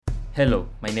Hello,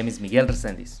 my name is Miguel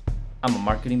Resendiz. I'm a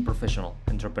marketing professional,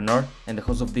 entrepreneur, and the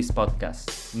host of this podcast,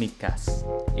 Midcast,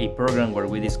 a program where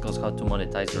we discuss how to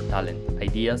monetize your talent,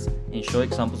 ideas, and show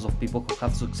examples of people who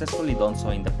have successfully done so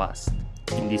in the past.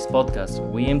 In this podcast,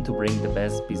 we aim to bring the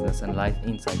best business and life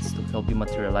insights to help you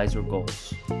materialize your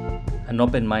goals. An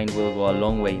open mind will go a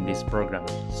long way in this program,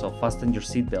 so fasten your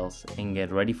seatbelts and get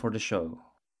ready for the show.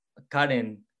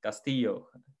 Karen Castillo,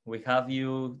 we have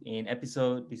you in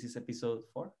this is episode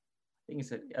 4?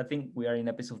 I think we are in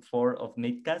episode 4 of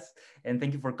Midcast, and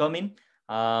thank you for coming.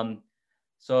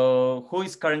 So who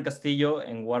is Karen Castillo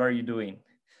and what are you doing?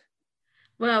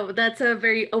 Well, that's a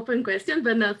very open question,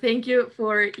 but no, thank you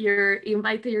for your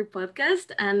invite to your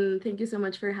podcast, and thank you so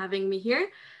much for having me here.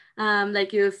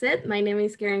 Like you said, my name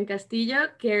is Karen Castillo.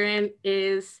 Karen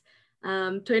is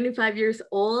 25 years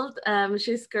old.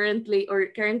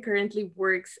 Karen currently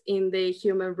works in the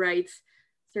human rights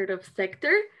sort of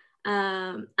sector.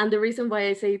 And the reason why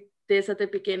I say this at the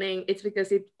beginning, it's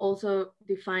because it also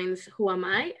defines who am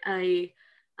I.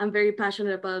 I'm very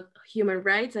passionate about human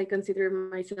rights. I consider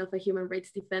myself a human rights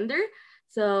defender.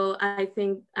 So I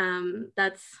think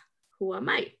that's who am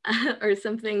I, or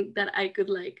something that I could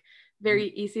very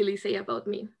easily say about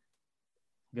me.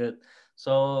 Good.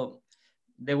 So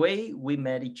the way we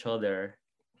met each other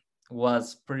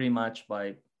was pretty much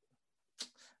by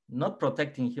not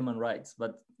protecting human rights,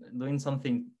 but doing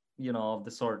something, of the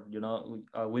sort.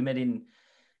 We met in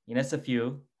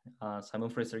SFU, Simon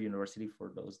Fraser University,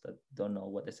 for those that don't know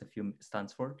what SFU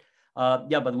stands for.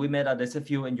 But we met at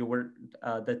SFU, and you were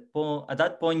at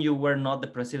that point you were not the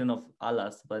president of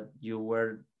ALAS, but you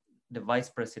were the vice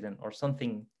president or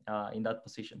something in that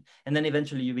position. And then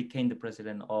eventually you became the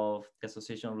president of the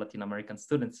Association of Latin American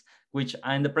Students, which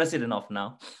I'm the president of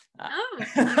now. Oh,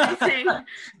 amazing.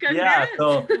 Yeah,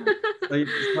 so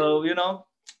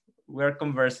we're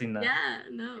conversing now. Yeah,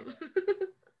 no.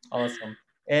 Awesome.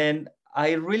 And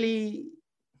I really,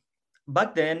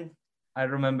 back then, I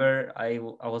remember I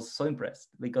was so impressed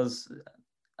because,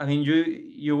 I mean,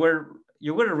 you were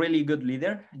a really good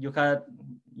leader. You had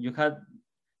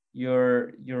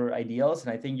your ideals,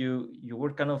 and I think you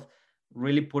were kind of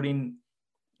really putting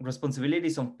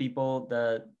responsibilities on people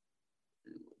that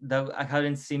I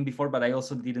hadn't seen before, but I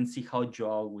also didn't see how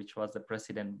Joao, which was the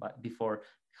president before,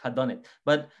 had done it.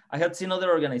 But I had seen other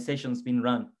organizations being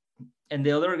run, and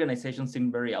the other organizations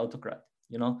seemed very autocrat.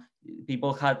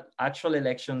 People had actual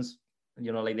elections,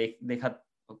 like they had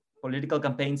political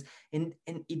campaigns, and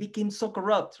it became so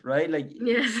corrupt, right? Like,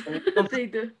 yes, they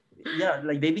do. Yeah,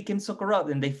 like they became so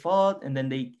corrupt, and they fought, and then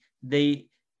they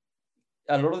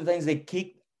a lot of the times they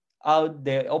kicked out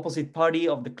the opposite party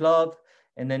of the club,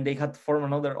 and then they had to form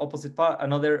another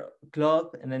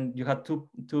club, and then you had two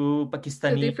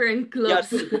Pakistani, two different clubs.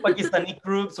 two Pakistani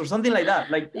groups or something like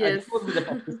that. Like, yes. I think it was with the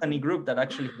Pakistani group that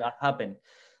actually that happened,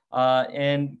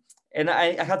 and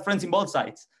I had friends in both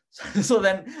sides. So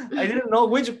then I didn't know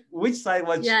which side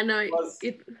was. Yeah, no, was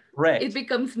it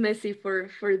becomes messy for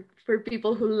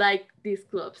people who like these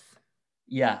clubs.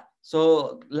 Yeah.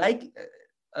 So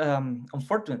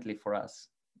unfortunately for us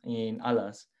in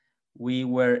ALAS, we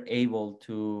were able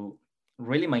to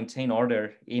really maintain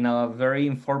order in a very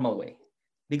informal way,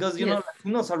 because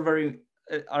Latinos are very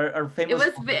are famous.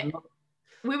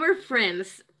 We were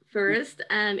friends first,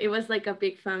 and it was like a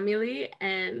big family,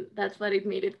 and that's what it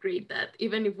made it great, that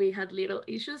even if we had little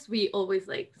issues, we always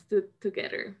stood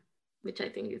together, which I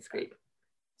think is great.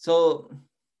 So,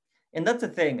 and that's the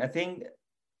thing, I think,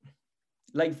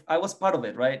 like, I was part of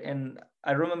it, right? And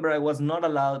I remember I was not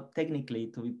allowed technically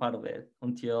to be part of it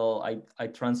until I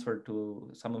transferred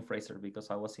to Simon Fraser, because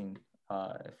I was in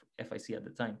FIC at the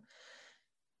time.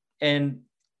 And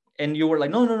you were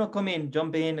like, no, come in,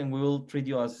 jump in, and we will treat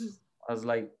you as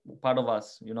like part of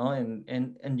us,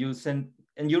 and you sent,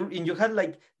 and you had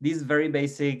like these very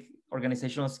basic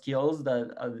organizational skills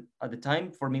that at the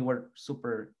time for me were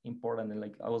super important. And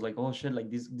like I was like, oh shit, like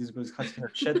this group has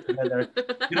their shit together.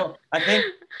 I think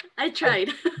I tried.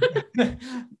 I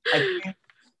think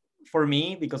for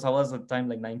me, because I was at the time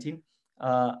like 19,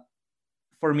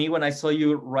 for me, when I saw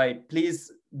you write,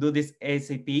 please do this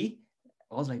ASAP,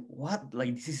 I was like, what?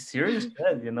 Like, this is serious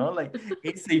shit, like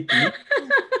ASAP.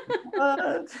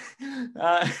 What?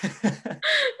 Oh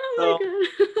my God.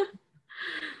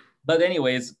 But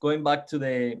anyways, going back to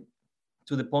the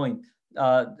point,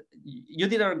 you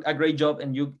did a great job,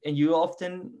 and you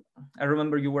often, I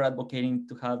remember you were advocating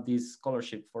to have this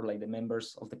scholarship for like the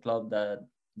members of the club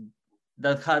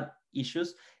that had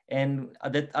issues. And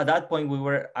at that point, we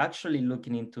were actually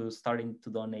looking into starting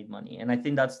to donate money. And I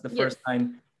think that's the first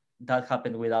time that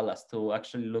happened with Alas to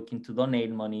actually look into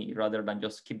donate money rather than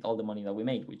just keep all the money that we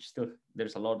made, which still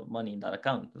there's a lot of money in that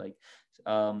account. Like,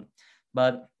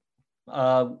 but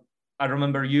I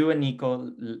remember you and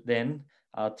Nico then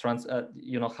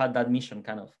had that mission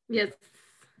kind of. Yes.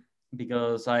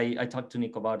 Because I talked to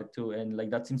Nico about it too, and like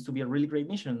that seems to be a really great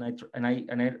mission. I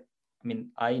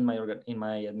mean, I in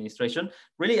my administration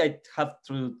really I have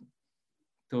to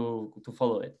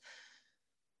follow it.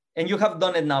 And you have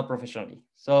done it now professionally.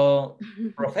 So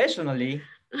professionally,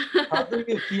 how do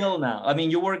you feel now? I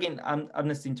mean, you work in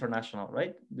Amnesty International,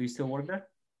 right? Do you still work there?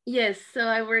 Yes, so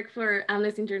I work for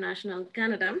Amnesty International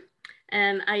Canada,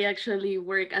 and I actually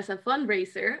work as a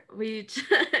fundraiser, which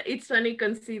it's funny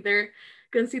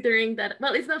considering that,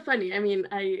 well, it's not funny. I mean,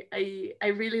 I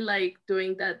really like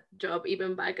doing that job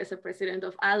even back as a president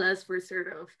of ALAS for sort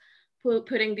of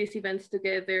putting these events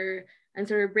together and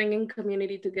sort of bringing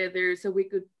community together so we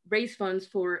could raise funds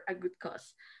for a good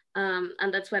cause.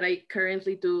 And that's what I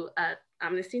currently do at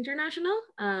Amnesty International.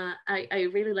 I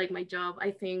really like my job.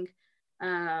 I think,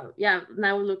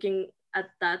 now looking at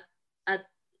that,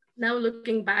 now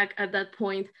looking back at that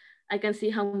point, I can see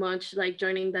how much like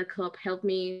joining that club helped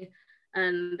me.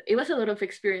 And it was a lot of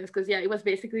experience because it was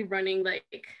basically running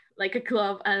like a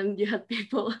club, and you had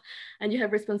people and you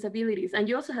have responsibilities, and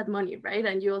you also had money, right?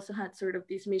 And you also had sort of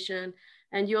this mission,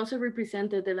 and you also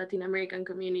represented the Latin American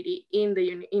community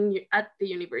at the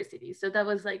university. So that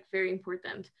was like very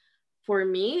important for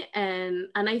me, and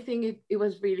I think it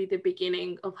was really the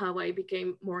beginning of how I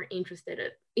became more interested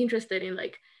in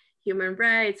like human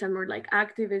rights and more like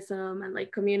activism and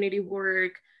like community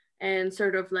work and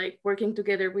sort of like working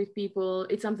together with people.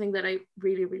 It's something that I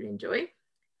really, really enjoy.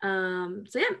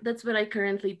 So yeah, that's what I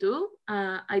currently do.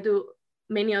 I do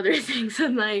many other things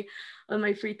on my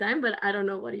free time, but I don't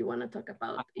know what you want to talk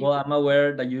about. Well, I'm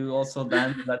aware that you also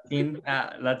dance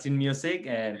Latin music,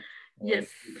 and yes,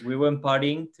 we went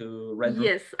partying to Red Room.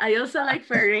 Yes, I also like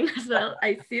farting as well.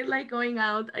 I still like going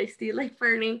out. I still like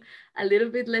farting a little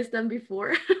bit less than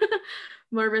before.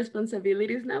 More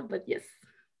responsibilities now, but yes.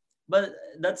 But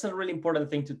that's a really important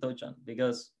thing to touch on,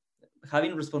 because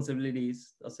having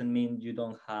responsibilities doesn't mean you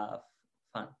don't have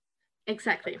fun.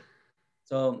 Exactly.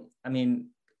 So, I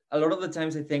mean, a lot of the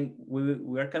times I think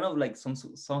we're kind of like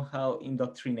somehow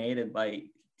indoctrinated by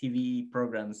TV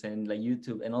programs and like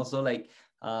YouTube, and also like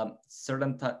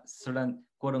certain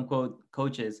quote unquote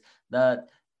coaches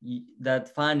that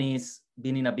fun is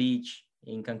being in a beach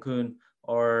in Cancun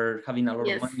or having a lot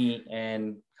of money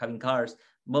and having cars.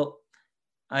 But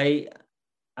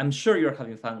I'm sure you're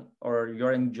having fun or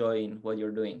you're enjoying what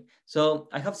you're doing. So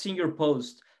I have seen your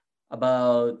post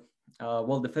about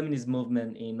the feminist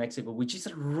movement in Mexico, which is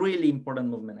a really important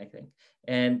movement, I think.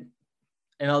 And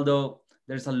although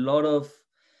there's a lot of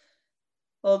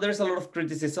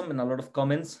criticism and a lot of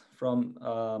comments from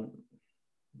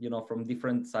from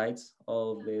different sides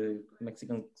of the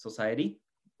Mexican society.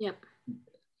 Yep.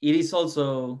 It is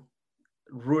also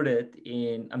rooted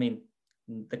in, I mean,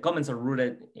 the comments are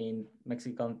rooted in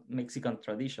Mexican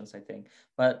traditions, I think,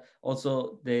 but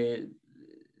also the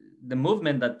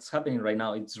movement that's happening right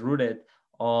now, it's rooted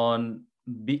on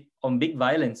big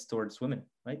violence towards women,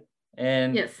 right?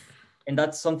 And and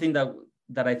that's something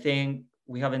that I think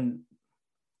we haven't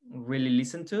really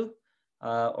listened to,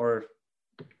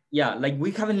 like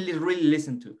we haven't really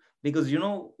listened to, because you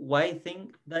know why I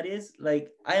think that is?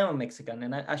 Like, I am a Mexican,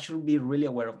 and I should be really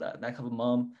aware of that. I have a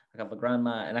mom, I have a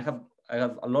grandma, and I have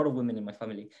a lot of women in my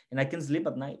family, and I can sleep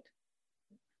at night,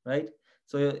 right?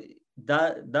 So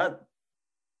that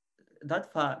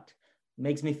fact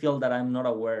makes me feel that I'm not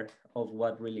aware of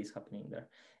what really is happening there.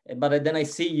 But then I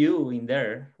see you in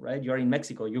there, right? You're in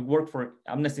Mexico. You work for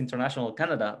Amnesty International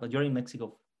Canada, but you're in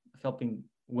Mexico helping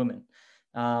women.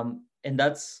 And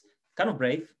that's kind of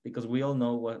brave, because we all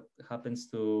know what happens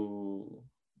to,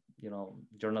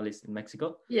 journalists in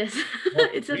Mexico. Yes,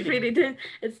 it's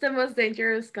it's the most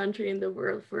dangerous country in the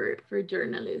world for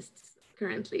journalists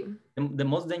currently. The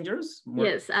most dangerous?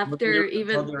 Yes, after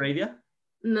even Saudi Arabia?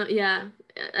 No, yeah.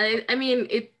 I mean,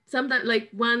 it sometimes like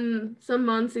some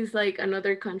months is like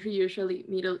another country, usually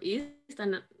Middle East,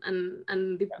 and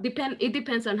it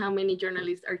depends on how many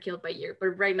journalists are killed by year.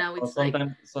 But right now it's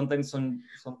sometimes some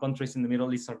countries in the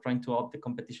Middle East are trying to up the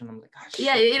competition. I'm like, gosh.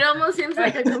 Yeah, it almost seems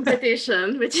like a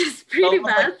competition, which is pretty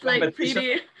bad. Like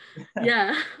pretty,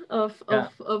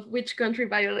 of which country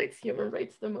violates human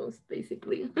rights the most,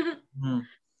 basically.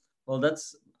 Well,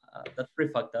 that's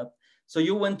pretty fucked up. So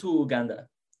you went to Uganda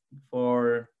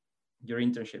for your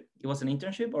internship. It was an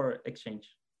internship or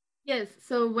exchange? Yes.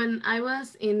 So when I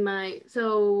was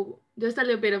just a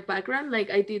little bit of background. Like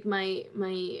I did my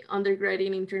undergrad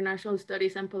in international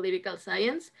studies and political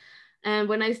science, and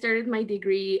when I started my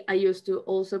degree, I used to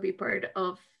also be part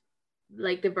of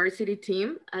like the varsity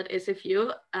team at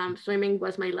SFU. Swimming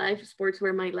was my life, sports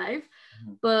were my life.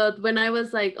 Mhm. But when I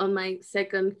was like on my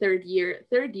second, third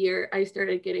year, I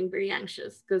started getting very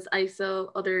anxious because I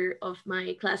saw other of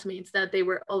my classmates that they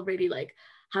were already like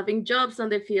having jobs on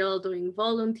the field, doing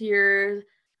volunteer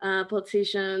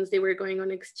positions. They were going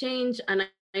on exchange, and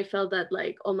I felt that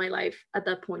like all my life at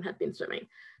that point had been swimming.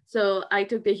 So I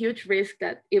took the huge risk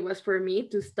that it was for me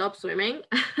to stop swimming,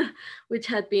 which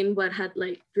had been what had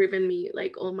like driven me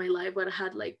like all my life, what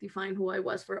had like defined who I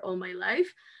was for all my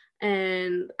life.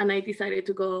 And I decided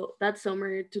to go that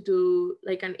summer to do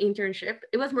like an internship.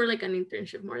 It was more like an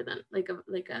internship more than like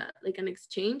an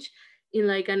exchange in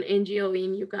like an NGO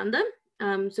in Uganda.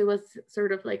 So it was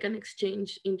sort of like an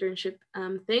exchange internship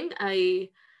thing.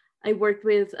 I worked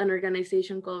with an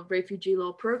organization called Refugee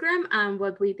Law Program, and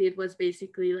what we did was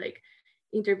basically like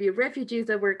interview refugees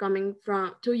that were coming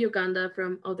from to Uganda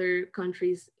from other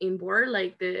countries in war,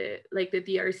 like the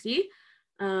DRC.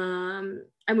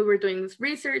 And we were doing this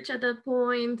research at that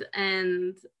point,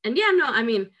 and yeah, no, I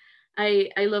mean, I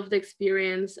love the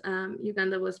experience.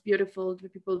 Uganda was beautiful. The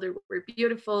people there were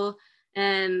beautiful,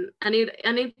 and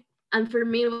for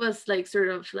me it was like sort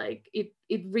of like it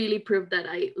really proved that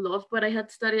I loved what I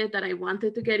had studied, that I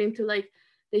wanted to get into like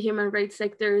the human rights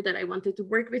sector, that I wanted to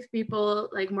work with people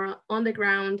like more on the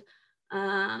ground.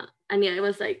 And yeah, it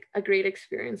was like a great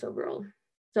experience overall.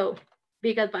 So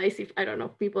big advice, if I don't know,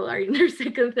 people are in their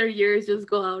second, third years, just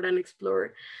go out and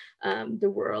explore the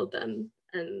world, and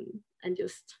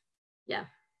just, yeah,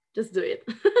 just do it.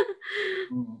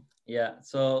 Mhm. Yeah.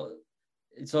 So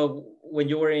when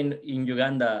you were in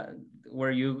Uganda,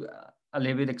 were you a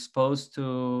little bit exposed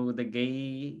to the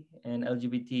gay and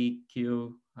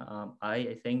LGBTQ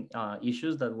I think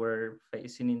issues that were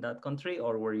facing in that country,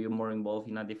 or were you more involved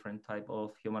in a different type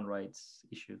of human rights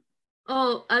issue?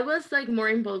 Oh, I was like more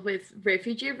involved with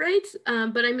refugee rights,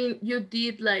 but I mean, you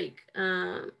did like,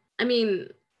 I mean,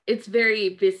 it's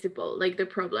very visible, like the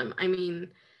problem. I mean,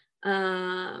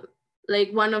 uh,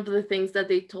 like one of the things that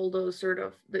they told us, sort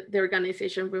of the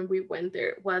organization when we went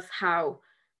there, was how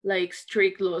like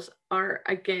strict laws are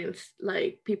against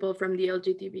like people from the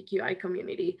LGBTQI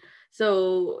community.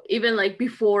 So even like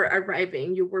before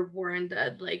arriving, you were warned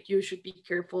that like you should be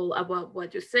careful about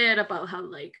what you said, about how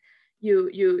like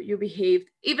you behaved,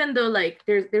 even though like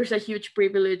there's a huge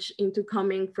privilege into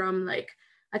coming from like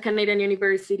a Canadian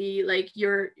university, like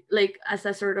you're like as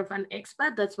a sort of an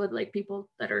expat. That's what like people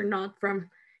that are not from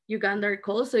Uganda are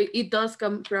called. So it does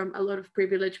come from a lot of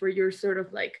privilege where you're sort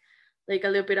of like a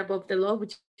little bit above the law,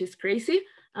 which is crazy.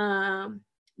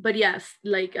 But yes,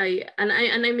 like I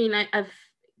mean, I've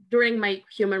during my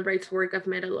human rights work, I've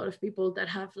met a lot of people that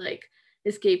have like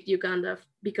escaped Uganda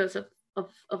because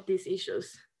of these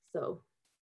issues. So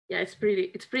yeah, it's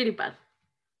pretty bad.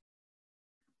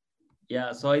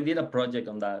 Yeah, so I did a project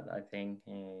on that, I think,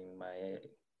 in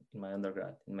my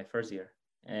undergrad, in my first year.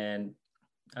 And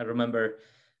I remember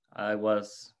I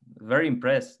was very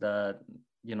impressed that,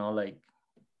 like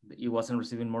it wasn't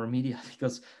receiving more media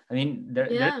because I mean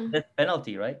there's Yeah. a death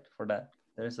penalty, right? For that.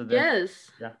 There's a death.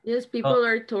 Yes. Yeah. Yes, So, people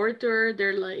are tortured.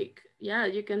 They're like, yeah,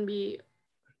 you can be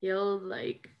killed.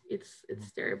 Like it's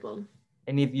terrible.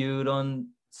 and if you don't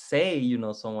say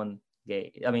someone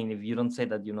gay, I mean if you don't say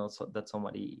that that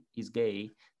somebody is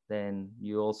gay, then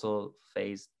you also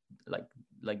face like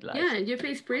life. Yeah, you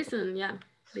face prison. Yeah,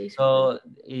 basically. So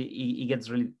it gets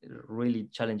really really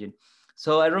challenging.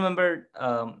 So I remember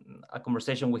a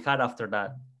conversation we had after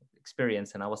that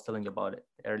experience, and I was telling you about it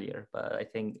earlier, but I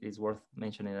think it's worth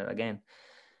mentioning it again.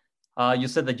 You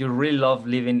said that you really love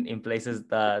living in places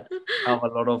that have a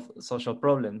lot of social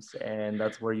problems, and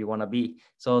that's where you want to be.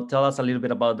 So tell us a little bit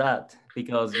about that,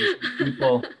 because you see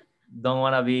people don't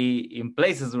want to be in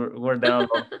places where there are a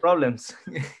lot of problems.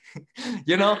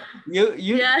 you know, you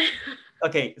Yeah.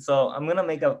 okay, so I'm gonna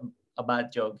make a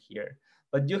bad joke here,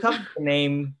 but you have the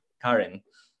name Karen.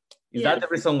 Is that Yes. the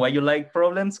reason why you like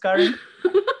problems, Karen?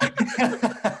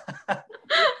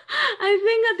 I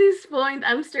think at this point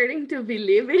I'm starting to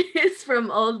believe it is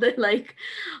from all the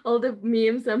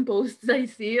memes and posts I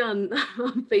see on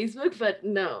Facebook, but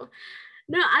no.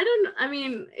 No, I don't. I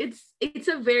mean, it's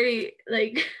a very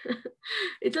like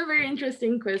it's a very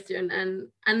interesting question,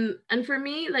 and for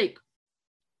me, like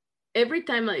every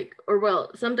time, like, or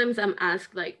well, sometimes I'm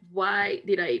asked like, why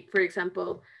did I, for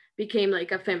example, became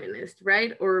like a feminist,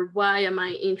 right? Or why am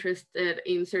I interested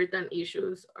in certain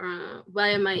issues? Why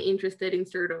am I interested in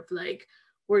sort of like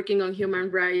working on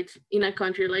human rights in a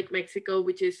country like Mexico,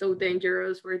 which is so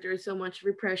dangerous, where there's so much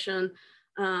repression,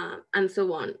 and so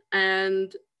on.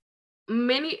 And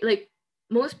many, like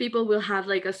most people will have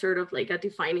like a sort of like a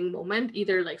defining moment,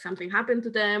 either like something happened to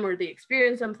them, or they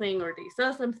experienced something, or they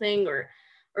saw something,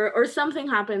 or something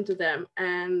happened to them.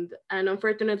 And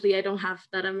unfortunately, I don't have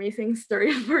that amazing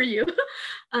story for you.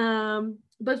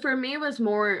 But for me, it was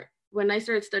more when I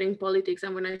started studying politics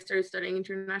and when I started studying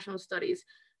international studies,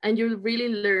 and you really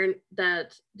learn that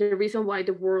the reason why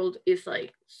the world is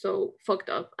like so fucked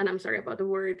up, and I'm sorry about the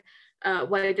word,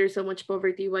 why there's so much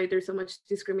poverty, why there's so much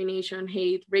discrimination,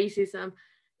 hate, racism.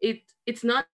 It's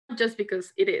not just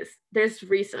because it is. There's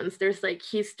reasons. There's like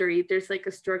history. There's like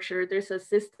a structure. There's a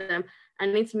system, and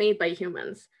it's made by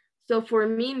humans. So for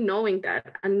me, knowing that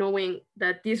and knowing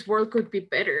that this world could be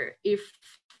better if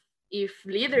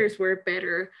leaders were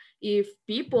better, if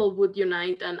people would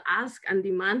unite and ask and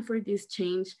demand for this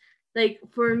change, like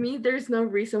for me there's no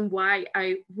reason why I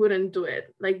wouldn't do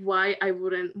it, like why I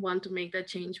wouldn't want to make that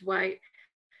change, why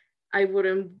I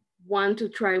wouldn't want to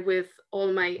try with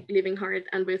all my living heart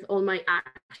and with all my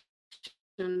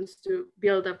actions to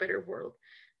build a better world.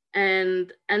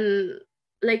 And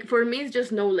like for me it's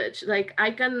just knowledge. Like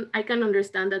I can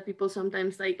understand that people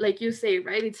sometimes, like you say,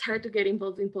 right, it's hard to get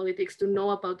involved in politics, to know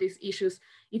about these issues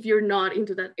if you're not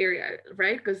into that area,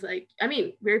 right? Because like, I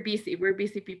mean, we're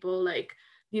busy people. Like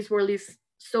this world is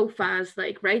so fast,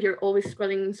 like, right, you're always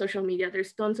scrolling in social media,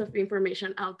 there's tons of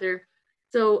information out there.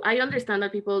 So I understand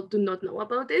that people do not know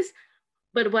about this,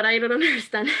 but what I don't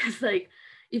understand is like,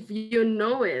 if you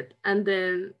know it and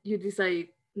then you decide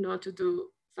not to do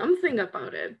something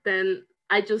about it, then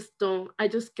I just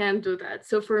can't do that.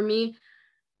 So for me,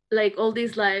 like all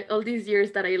these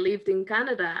years that I lived in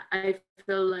Canada, I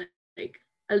feel like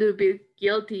a little bit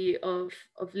guilty of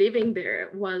living there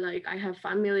while like I have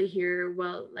family here,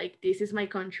 well, like this is my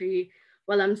country,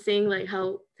 while I'm seeing like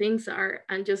how things are,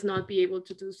 and just not be able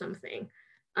to do something.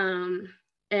 Um,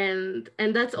 and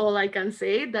that's all I can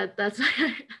say. That's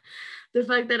why the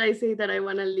fact that I say that I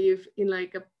want to live in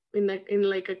like a in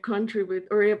like a country with,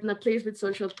 or in a place with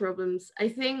social problems, I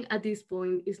think at this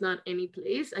point is not any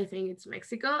place. I think it's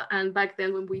Mexico. And back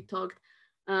then when we talked,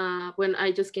 when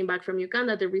I just came back from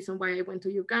Uganda, the reason why I went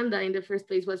to Uganda in the first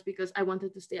place was because I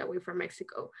wanted to stay away from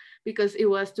Mexico, because it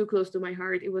was too close to my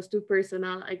heart, it was too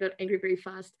personal, I got angry very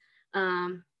fast.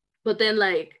 But then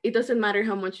like it doesn't matter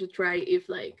how much you try, if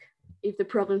the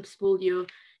problems pull you,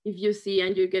 if you see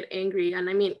and you get angry. And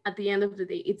I mean, at the end of the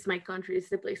day, it's my country, it's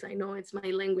the place I know, it's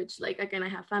my language. Like again, I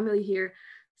have family here.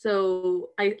 So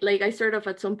I sort of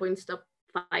at some point stopped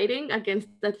fighting against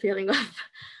that feeling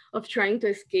of trying to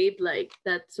escape, like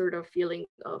that sort of feeling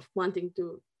of wanting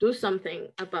to do something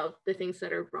about the things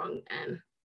that are wrong, and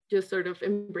just sort of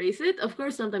embrace it. Of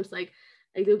course, sometimes like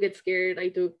I do get scared, I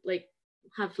do like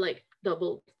have like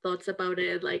double thoughts about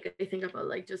it. Like I think about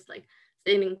like just like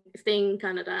staying in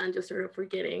Canada and just sort of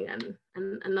forgetting and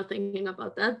not thinking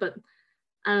about that. But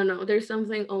I don't know, there's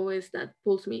something always that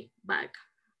pulls me back.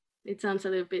 It sounds a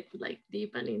little bit like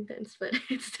deep and intense, but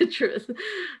it's the truth.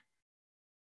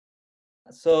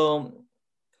 So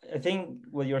I think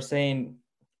what you're saying,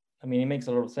 I mean, it makes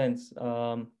a lot of sense.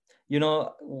 You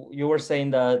know, you were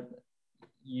saying that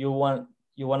you want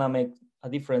to make a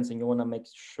difference, and you want to make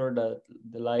sure that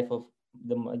the life of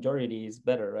the majority is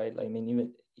better, right? I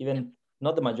mean, even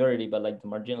not the majority, but like the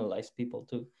marginalized people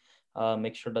too,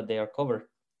 make sure that they are covered.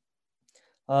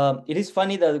 It is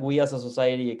funny that we as a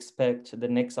society expect the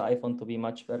next iPhone to be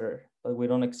much better, but we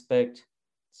don't expect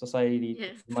society to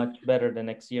be much better the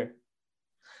next year.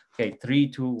 Okay, 3,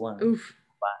 2, 1. Oof.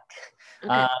 Back.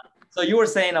 Okay. So you were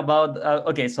saying about,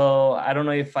 okay, so I don't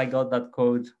know if I got that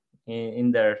code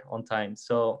in there on time.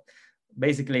 So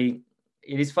basically,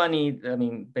 it is funny, I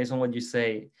mean, based on what you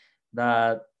say,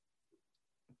 that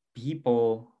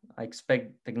people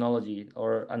expect technology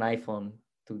or an iPhone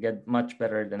to get much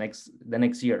better the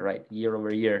next year, right? Year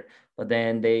over year. But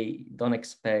then they don't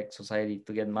expect society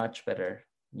to get much better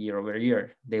year over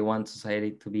year. They want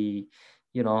society to be,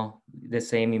 you know, the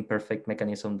same imperfect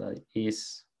mechanism that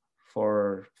is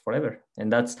for forever.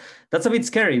 And that's a bit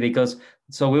scary, because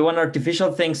so we want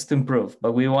artificial things to improve,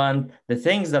 but we want the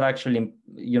things that actually,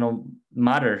 you know,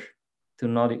 matter to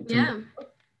not.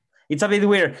 It's a bit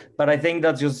weird, but I think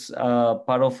that's just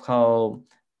part of how,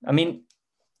 I mean,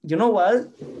 you know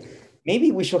what?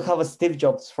 Maybe we should have a Steve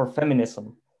Jobs for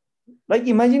feminism. Like,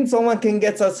 imagine someone can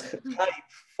get us hype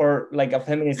for like a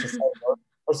feminist society,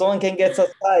 or someone can get us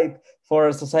hype for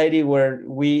a society where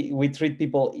we treat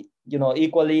people, you know,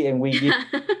 equally, and we give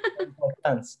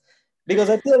chance. Because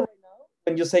I feel right now,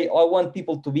 when you say, oh, I want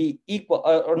people to be equal,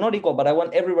 or not equal, but I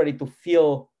want everybody to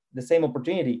feel the same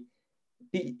opportunity,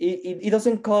 it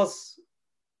doesn't cause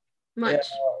uh, Much.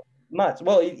 much.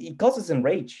 Well, it causes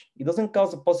enrage. It doesn't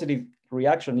cause a positive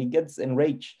reaction. It gets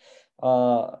enraged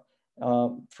uh,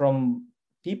 from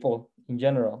people in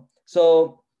general.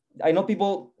 So I know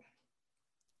people.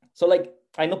 So like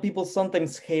I know people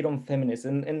sometimes hate on feminists,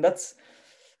 and that's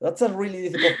a really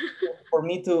difficult for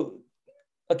me to.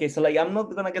 Okay, so like I'm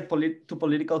not gonna get too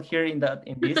political here in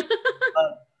this.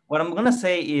 But what I'm gonna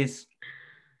say is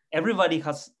everybody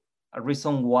has a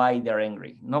reason why they're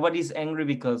angry. Nobody's angry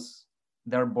because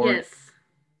they're bored. Yes.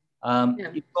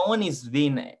 Yeah. If someone is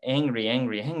being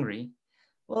angry,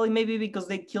 well, it may be because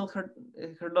they killed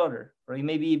her daughter, or it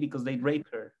may be because they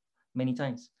raped her many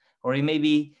times, or it may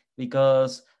be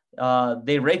because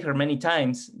they rape her many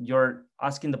times. You're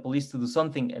asking the police to do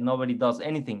something and nobody does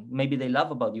anything. Maybe they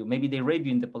laugh about you. Maybe they rape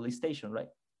you in the police station, right?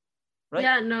 Right?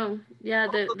 Yeah, no. Yeah,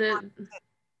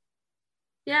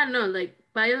 yeah, no, like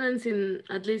violence in,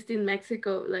 at least in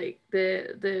Mexico, like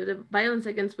the violence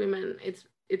against women,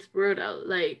 it's brutal.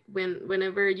 Like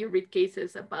whenever you read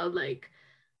cases about like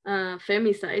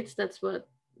femicides, that's what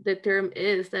the term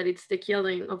is, that it's the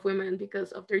killing of women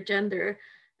because of their gender.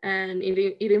 And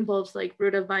it involves like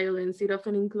brutal violence. It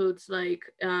often includes like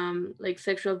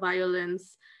sexual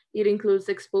violence. It includes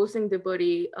exposing the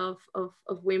body of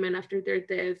women after their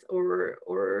death, or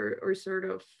sort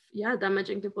of, yeah,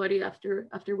 damaging the body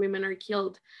after women are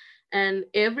killed. And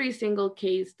every single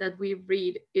case that we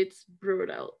read, it's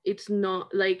brutal. It's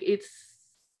not like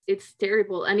it's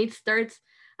terrible. And it starts,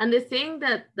 and the thing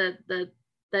that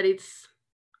it's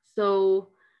so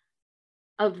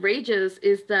outrageous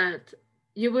is that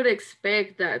you would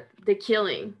expect that the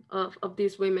killing of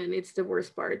these women, it's the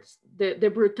worst part. The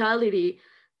brutality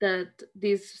that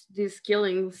these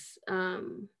killings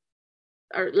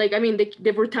are like, I mean,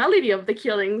 the brutality of the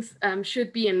killings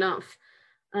should be enough.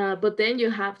 But then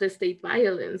you have the state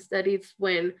violence, that it's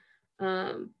when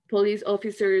police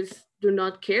officers do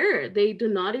not care. They do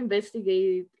not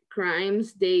investigate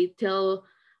crimes. They tell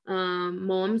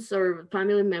moms or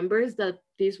family members that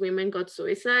these women got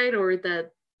suicide, or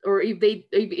that, or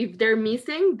if they're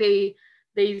missing, they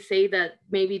say that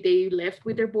maybe they left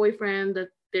with their boyfriend, that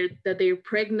they're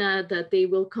pregnant, that they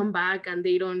will come back, and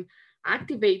they don't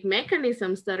activate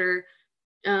mechanisms that are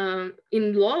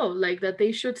in law, like that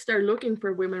they should start looking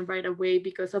for women right away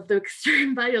because of the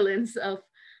extreme violence of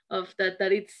that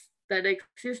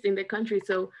exists in the country.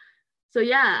 So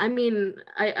yeah, I mean,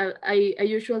 I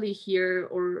usually hear,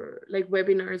 or like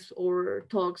webinars or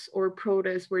talks or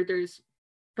protests where there's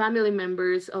family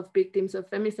members of victims of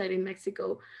femicide in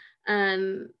Mexico,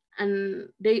 and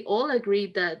they all agree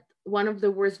that one of the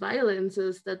worst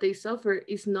violences that they suffer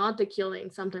is not the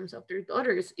killing sometimes of their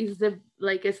daughters, is the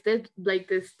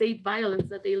the state violence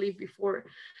that they live before,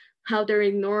 how they're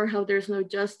ignored, how there's no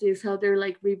justice, how they're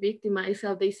like re-victimized,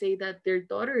 how they say that their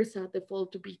daughters are the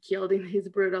fault to be killed in his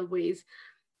brutal ways.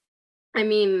 I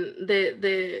mean,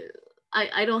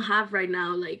 I don't have right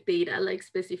now like data, like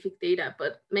specific data,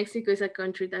 but Mexico is a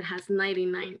country that has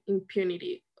 99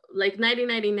 impunity, like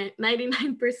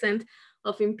 99%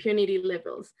 of impunity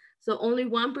levels. So only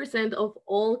 1% of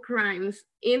all crimes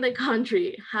in the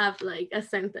country have like a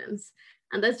sentence.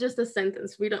 And that's just a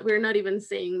sentence. We're not even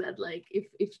saying that like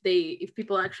if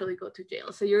people actually go to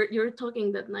jail. So you're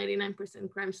talking that 99%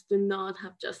 crimes do not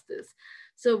have justice.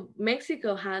 So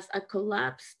Mexico has a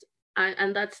collapsed,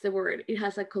 and that's the word, it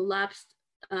has a collapsed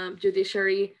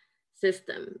judiciary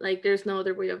system. Like there's no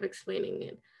other way of explaining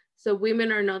it. So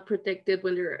women are not protected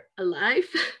when they're alive.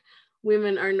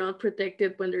 Women are not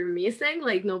protected when they're missing.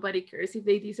 Like nobody cares if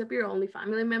they disappear, only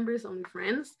family members, only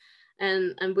friends.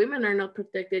 And women are not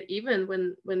protected even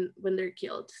when they're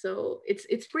killed. So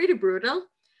it's pretty brutal.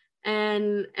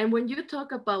 And when you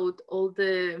talk about all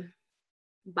the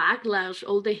backlash,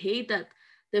 all the hate that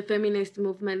the feminist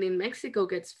movement in Mexico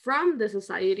gets from the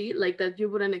society, like that you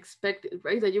wouldn't expect,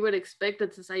 right? That you would expect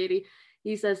that society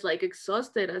is as like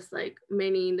exhausted as like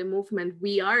many in the movement.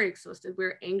 We are exhausted,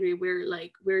 we're angry,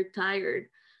 we're tired.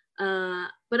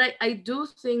 But I do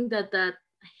think that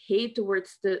hate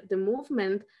towards the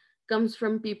movement comes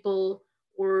from people,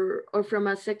 or from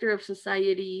a sector of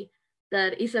society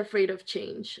that is afraid of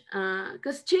change,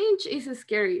 because change is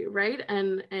scary, right?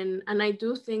 And I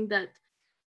do think that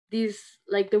this,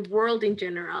 like the world in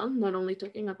general, not only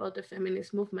talking about the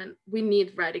feminist movement, we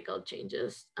need radical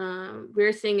changes.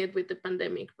 We're seeing it with the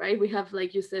pandemic, right? We have,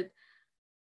 like you said,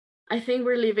 I think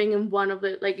we're living in one of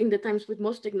the, like in the times with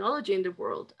most technology in the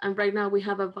world, and right now we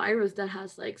have a virus that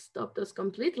has like stopped us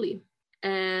completely.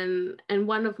 And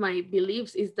one of my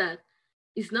beliefs is that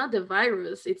it's not the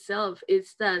virus itself,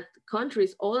 it's that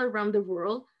countries all around the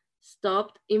world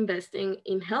stopped investing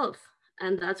in health.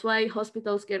 And that's why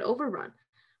hospitals get overrun.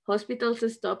 Hospitals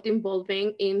stopped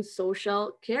involving in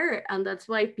social care. And that's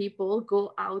why people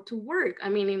go out to work. I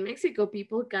mean, in Mexico,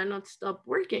 people cannot stop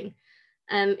working.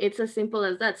 And it's as simple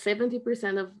as that.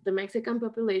 70% of the Mexican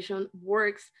population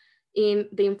works in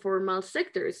the informal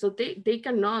sector. So they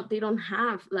don't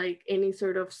have like any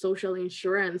sort of social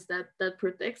insurance that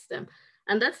protects them.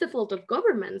 And that's the fault of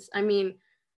governments. I mean,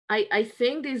 I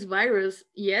think this virus,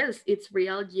 yes, it's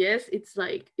real. Yes, it's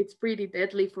like, it's pretty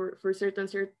deadly for certain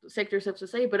sectors of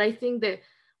society. But I think that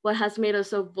what has made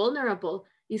us so vulnerable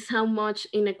is how much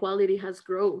inequality has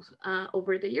grown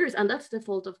over the years. And that's the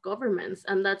fault of governments.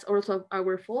 And that's also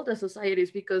our fault as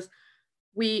societies, because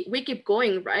we keep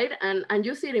going, right? And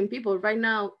you see it in people right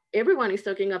now. Everyone is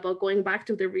talking about going back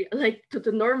to to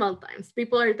the normal times.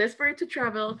 People are desperate to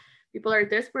travel. People are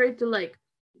desperate to like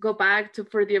go back to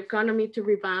for the economy to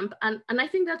revamp. And I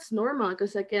think that's normal,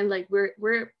 because again, like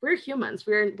we're humans.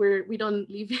 We don't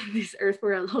live in this earth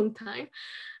for a long time.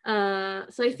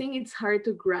 So I think it's hard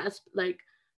to grasp like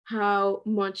how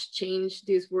much change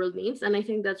this world needs. And I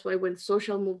think that's why when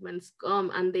social movements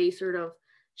come and they sort of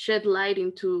shed light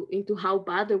into how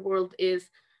bad the world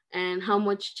is and how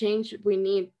much change we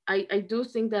need, I do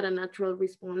think that a natural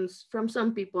response from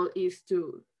some people is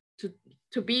to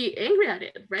to be angry at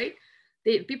it, right?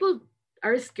 People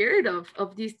are scared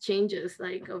of these changes,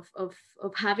 like of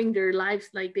having their lives,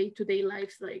 like day-to-day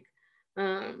lives, like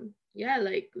yeah,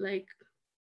 like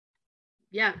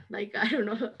yeah, like I don't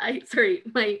know. I sorry,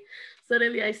 my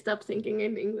suddenly I stopped thinking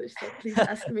in English, so please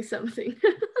ask me something.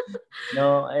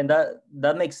 No, and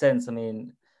that makes sense. I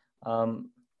mean, um,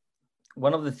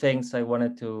 one of the things I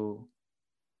wanted to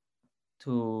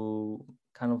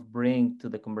kind of bring to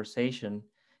the conversation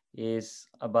is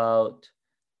about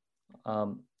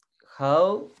um,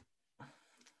 how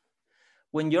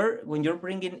when you're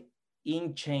bringing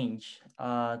in change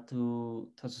to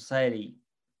society,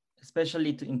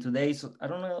 especially in today's, I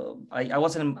don't know, I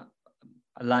wasn't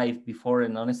alive before,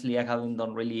 and honestly I haven't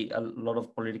done really a lot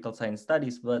of political science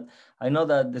studies, but I know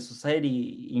that the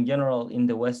society in general in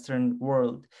the Western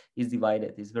world is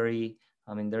divided. It's very,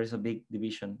 I mean, there is a big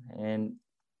division, and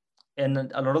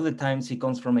a lot of the times it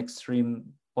comes from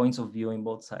extreme points of view in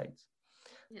both sides.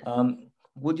 Yes.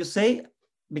 Would you say,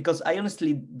 because I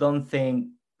honestly don't think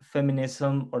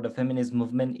feminism or the feminist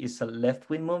movement is a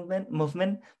left-wing movement,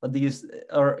 but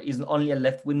or is only a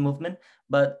left-wing movement,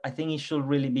 but I think it should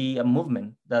really be a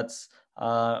movement that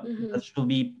should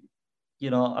be,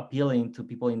 appealing to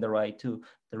people in the right too.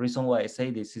 The reason why I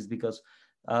say this is because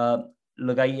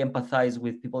look, I empathize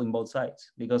with people in both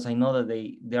sides, because I know that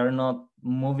they are not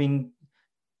moving.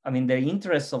 I mean, the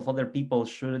interests of other people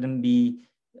shouldn't be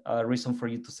a reason for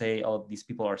you to say, oh, these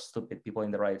people are stupid, people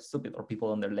in the right are stupid, or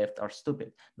people on the left are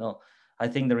stupid. No, I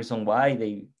think the reason why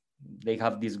they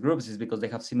have these groups is because they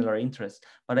have similar interests.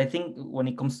 But I think when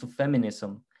it comes to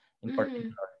feminism in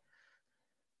particular,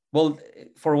 well,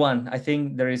 for one, I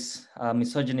think there is a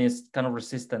misogynist kind of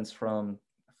resistance from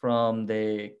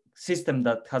the system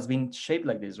that has been shaped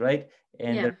like this, right?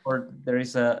 And therefore there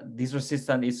is this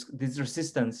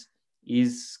resistance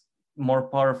is more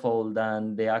powerful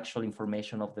than the actual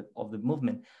information of the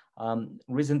movement.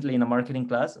 Recently in a marketing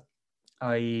class,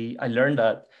 I learned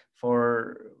that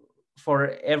for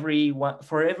every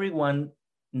one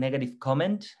negative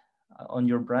comment on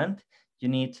your brand, you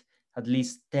need at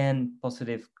least 10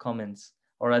 positive comments,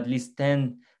 or at least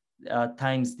 10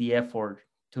 times the effort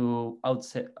to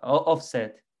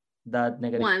offset that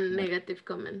negative one negative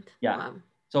comment. Yeah. Wow.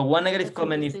 So one negative That's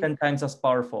comment is 10 times as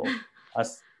powerful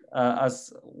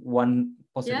as one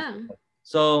positive comment.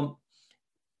 So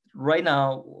right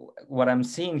now, what I'm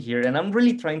seeing here, and I'm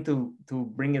really trying to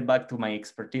bring it back to my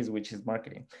expertise, which is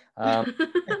marketing, right?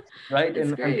 That's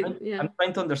And great. I'm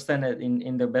trying to understand it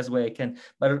in the best way I can.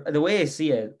 But the way I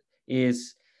see it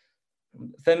is,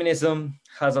 feminism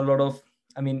has a lot of,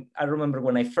 I mean, I remember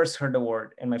when I first heard the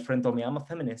word and my friend told me I'm a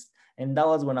feminist. And that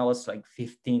was when I was like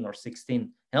 15 or 16.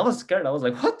 And I was scared. I was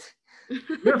like, what?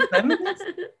 You're a feminist?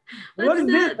 What is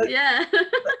this? Yeah.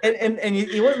 And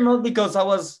it was not because I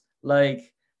was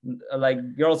like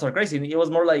girls are crazy. It was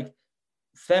more like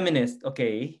feminist.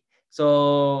 Okay.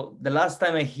 So the last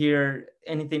time I hear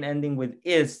anything ending with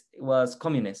 "is" was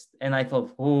communist, and I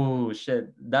thought, oh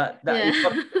shit, that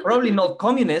it's probably not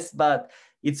communist, but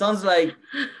it sounds like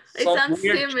it sounds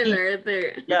similar thing.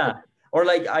 there. Yeah, or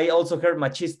like I also heard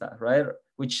machista, right?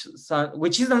 Which is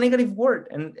a negative word,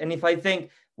 and if I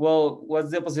think, well,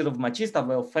 what's the opposite of machista?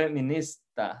 Well,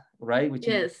 feminista, right? Which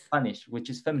is Spanish, which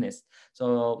is feminist.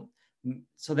 So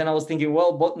then I was thinking,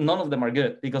 well, but none of them are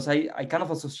good, because I kind of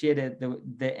associated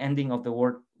the ending of the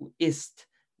word "ist"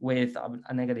 with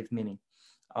a negative meaning.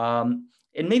 And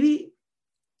maybe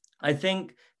I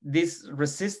think this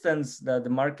resistance that the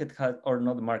market has, or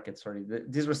not the market, sorry,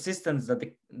 this resistance that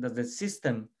the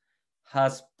system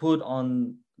has put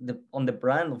on the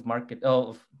brand of market.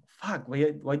 Oh, fuck!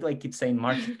 Why do I keep saying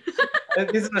market?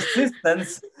 This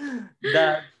resistance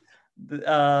that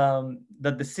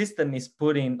that the system is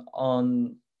putting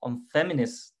on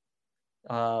feminists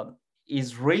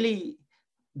is really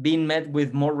being met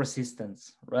with more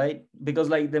resistance, right? Because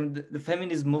like the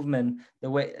feminist movement, the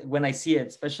way when I see it,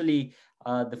 especially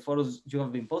the photos you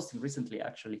have been posting recently,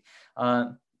 actually,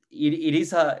 it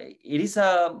is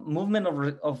a movement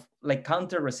of like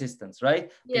counter resistance,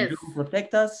 right? Okay, Yes. you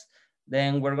protect us,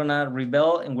 then we're gonna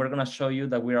rebel and we're gonna show you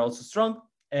that we are also strong,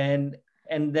 and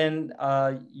then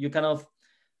you kind of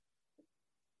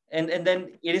and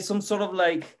then it is some sort of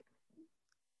like,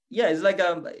 yeah, it's like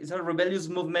it's a rebellious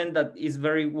movement that is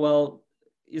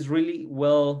really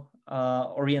well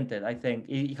oriented. I think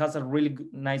it has a really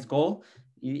nice goal.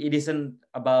 It isn't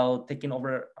about taking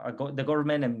over the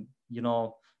government and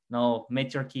no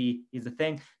matriarchy is the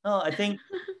thing. No, I think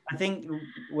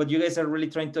what you guys are really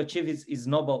trying to achieve is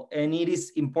noble, and it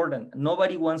is important.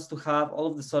 Nobody wants to have all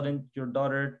of a sudden your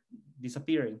daughter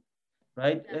disappearing,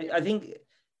 right? I think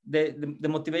the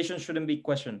motivation shouldn't be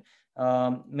questioned.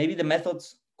 Maybe the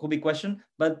methods could be questioned,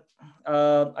 but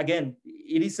again,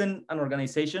 it isn't an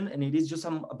organization, and it is just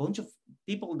a bunch of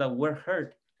people that were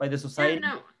hurt by the society.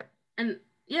 Yeah, no, and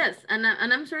yes, and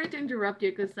I'm sorry to interrupt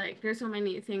you because like there's so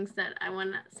many things that I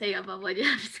want to say about what you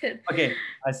have said. Okay,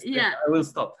 Yeah. I will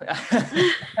stop.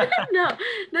 No,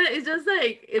 it's just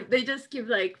like they just keep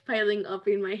like piling up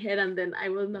in my head, and then I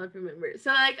will not remember.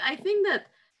 So like I think that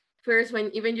first,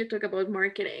 when even you talk about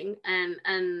marketing and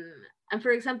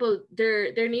for example,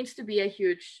 there needs to be a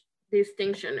huge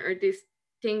distinction or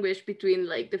distinguish between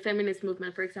like the feminist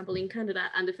movement, for example, in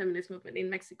Canada and the feminist movement in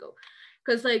Mexico.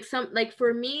 Because like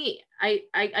for me,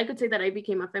 I could say that I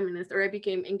became a feminist or I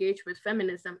became engaged with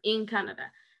feminism in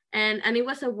Canada, and it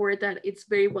was a word that it's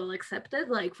very well accepted.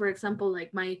 Like for example,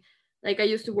 like I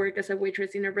used to work as a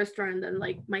waitress in a restaurant, and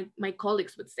like my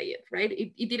colleagues would say it, right?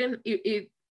 It didn't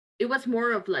it was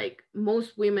more of like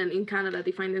most women in Canada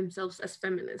define themselves as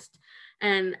feminist,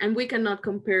 and we cannot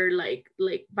compare like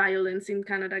violence in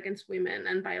Canada against women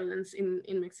and violence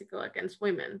in Mexico against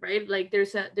women, right? Like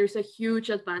there's a huge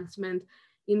advancement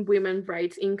in women's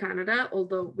rights in Canada,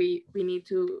 although we need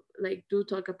to like do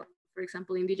talk about, for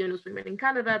example, Indigenous women in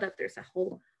Canada, that there's a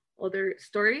whole other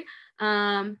story.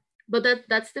 But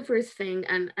that's the first thing,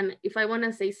 and if I want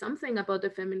to say something about the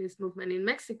feminist movement in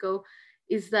Mexico,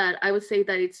 is that I would say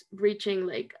that it's reaching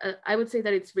like I would say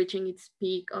that it's reaching its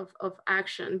peak of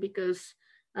action, because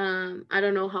I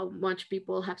don't know how much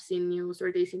people have seen news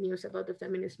or they see news about the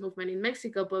feminist movement in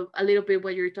Mexico, but a little bit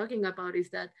what you're talking about is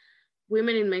that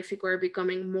women in Mexico are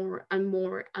becoming more and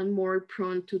more and more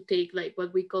prone to take like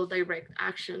what we call direct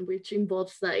action, which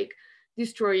involves like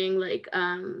destroying like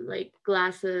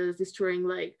glasses, destroying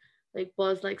like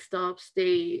bus like stops.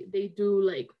 They do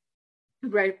like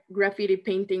graffiti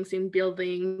paintings in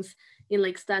buildings, in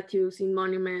like statues, in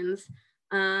monuments.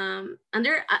 And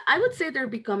I would say they're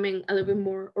becoming a little bit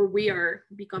more, or we are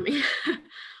becoming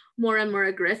more and more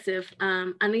aggressive.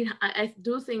 And I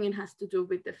do think it has to do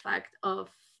with the fact of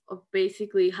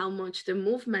basically how much the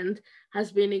movement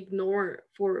has been ignored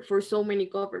for so many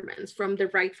governments, from the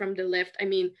right, from the left. I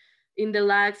mean, in the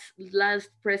last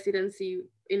presidency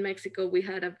in Mexico, we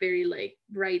had a very like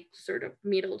right sort of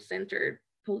middle center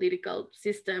political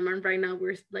system, and right now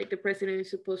we're like the president is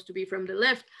supposed to be from the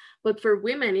left, but for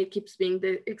women it keeps being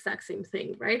the exact same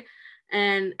thing, right?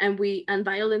 And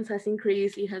violence has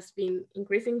increased. It has been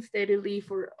increasing steadily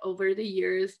for over the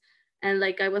years, and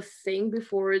like I was saying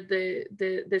before,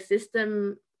 the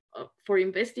system for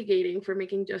investigating, for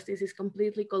making justice, is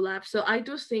completely collapsed. So I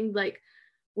do think like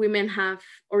women have,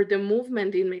 or the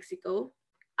movement in Mexico,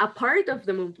 a part of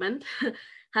the movement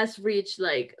has reached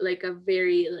like a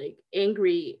very like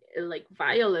angry, like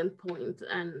violent point.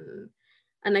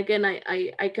 And again,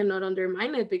 I cannot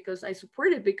undermine it because I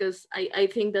support it, because I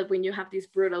think that when you have this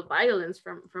brutal violence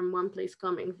from one place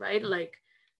coming, right, like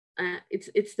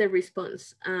it's the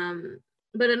response.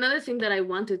 But another thing that I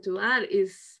wanted to add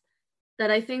is that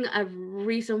I think a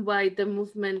reason why the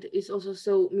movement is also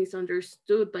so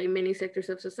misunderstood by many sectors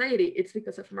of society, it's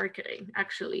because of marketing,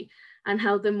 actually, and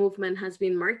how the movement has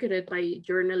been marketed by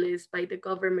journalists, by the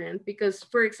government. Because,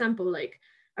 for example, like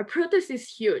a protest is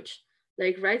huge,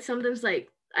 like, right? Sometimes, like,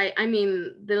 I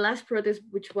mean, the last protest,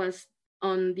 which was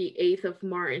on the 8th of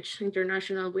March,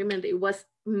 International Women's Day, was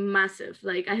massive.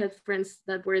 Like, I had friends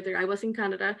that were there. I was in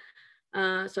Canada,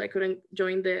 So I couldn't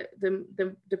join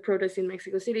the protest in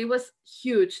Mexico City. It was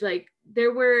huge. Like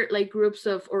there were like groups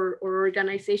of or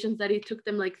organizations that it took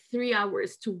them like 3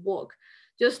 hours to walk,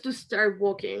 just to start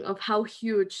walking, of how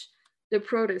huge the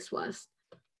protest was.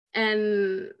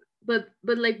 And but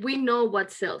like we know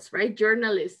what sells, right?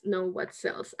 Journalists know what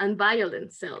sells, and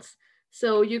violence sells.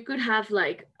 So you could have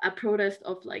like a protest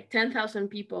of like 10,000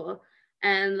 people,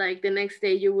 and like the next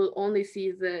day you will only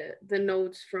see the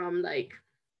notes from like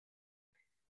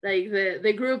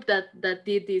the group that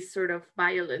did these sort of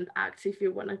violent acts, if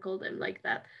you want to call them like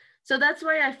that. So that's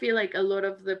why I feel like a lot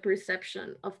of the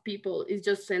perception of people is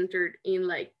just centered in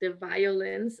like the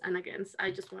violence. And again, I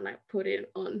just want to put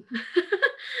it on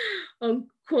on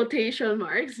quotation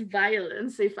marks,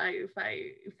 violence, if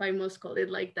I must call it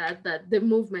like that, that the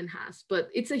movement has. But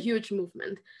it's a huge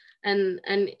movement. And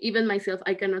even myself,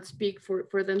 I cannot speak for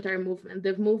the entire movement.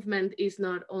 The movement is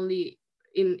not only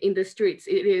in the streets,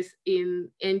 it is in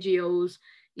NGOs,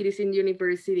 it is in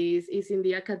universities, it's in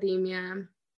the academia,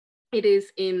 it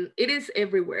is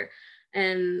everywhere.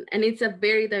 And it's a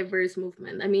very diverse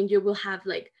movement. I mean, you will have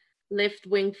like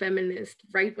left-wing feminist,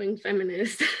 right-wing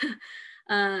feminist,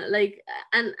 like,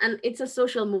 and it's a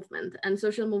social movement, and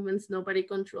social movements, nobody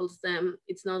controls them.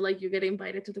 It's not like you get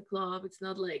invited to the club. It's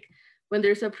not like when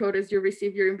there's a protest you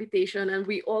receive your invitation and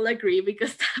we all agree,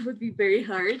 because that would be very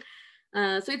hard.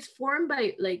 So it's formed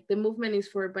by, like, the movement is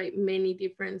formed by many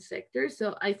different sectors.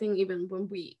 So I think even when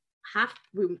we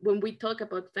talk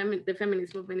about the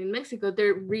feminist movement in Mexico,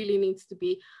 there really needs to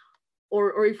be,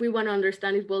 or if we want to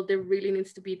understand it well, there really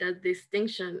needs to be that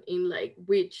distinction in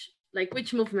which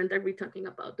movement are we talking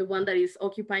about? The one that is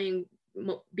occupying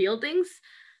buildings,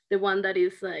 the one that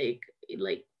is like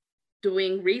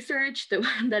doing research, the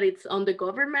one that it's on the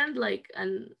government, like,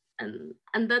 and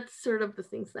that's sort of the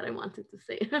things that I wanted to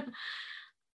say.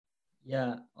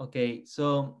 Yeah. Okay.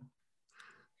 So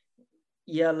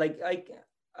yeah, like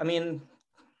I mean,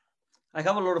 I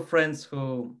have a lot of friends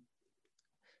who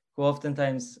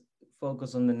oftentimes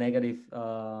focus on the negative,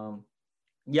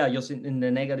 yeah, just in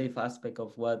the negative aspect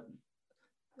of what,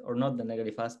 or not the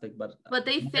negative aspect, but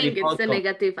they think it's outcome. the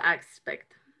negative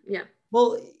aspect. Yeah.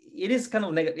 Well, it is kind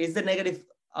of negative. It's the negative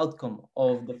outcome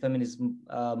of the feminist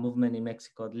movement in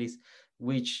Mexico, at least,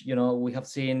 which, you know, we have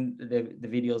seen the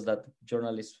videos that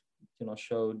journalists, you know,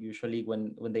 showed usually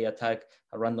when they attack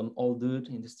a random old dude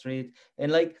in the street.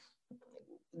 And like,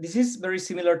 this is very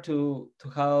similar to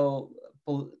how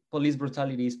police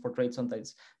brutality is portrayed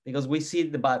sometimes, because we see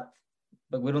the bad,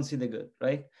 but we don't see the good,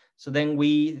 right? So then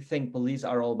we think police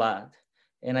are all bad.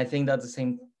 And I think that's the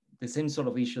same sort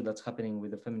of issue that's happening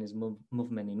with the feminist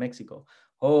movement in Mexico.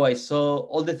 Oh, I saw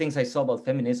all the things I saw about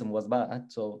feminism was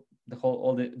bad, so the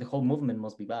whole movement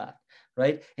must be bad,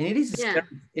 right? And it is scary.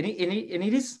 And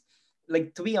it is,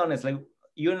 like, to be honest, like,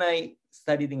 you and I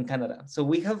studied in Canada, so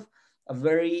we have a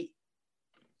very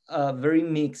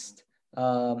mixed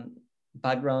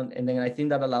background, and then I think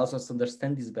that allows us to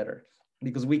understand this better,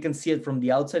 because we can see it from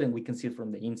the outside and we can see it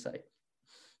from the inside.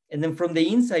 And then from the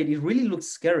inside, it really looks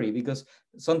scary, because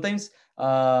sometimes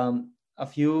a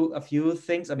few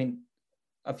things, I mean,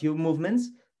 a few movements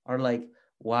are like,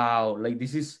 wow, like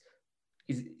this is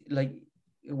like,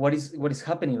 what is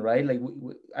happening, right? Like,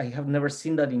 I have never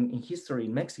seen that in history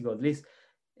in Mexico, at least.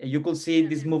 You could see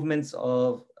these movements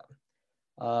of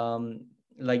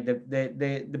like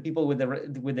the people with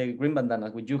the green bandana,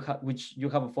 which you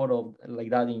have a photo of, like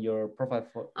that in your profile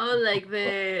photo. Oh, like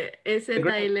the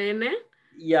EZLN?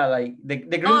 Yeah, like the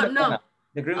green bandana. No.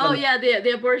 The green bandana. bandana.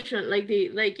 The abortion,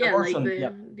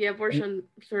 the abortion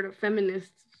sort of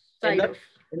feminist side of.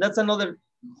 And that's another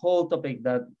whole topic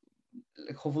that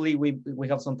hopefully we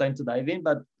have some time to dive in,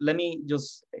 but let me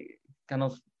just kind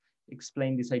of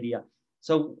explain this idea.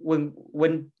 So when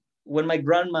my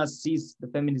grandma sees the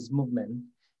feminist movement,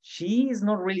 she is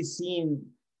not really seeing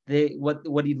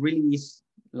what it really is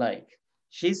like.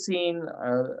 She's seeing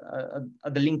a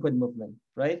delinquent movement,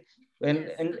 right?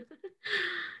 And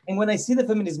when I see the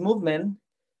feminist movement,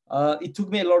 it took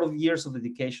me a lot of years of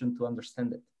dedication to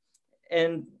understand it.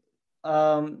 And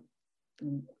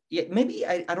yeah, maybe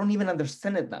I don't even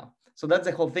understand it now. So that's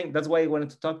the whole thing. That's why I wanted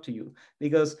to talk to you,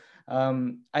 because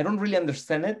I don't really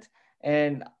understand it.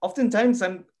 And oftentimes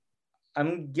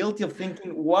I'm guilty of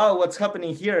thinking, wow, what's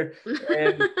happening here?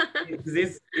 And is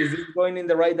this going in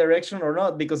the right direction or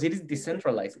not? Because it is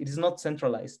decentralized. It is not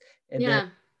centralized.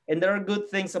 And and there are good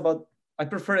things about, I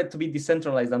prefer it to be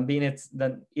decentralized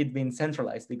than it being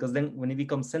centralized, because then when it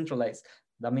becomes centralized,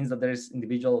 that means that there is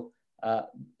individual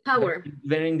power,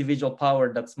 very individual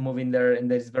power that's moving there, and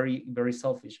that is very, very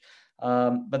selfish.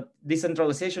 But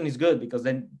decentralization is good, because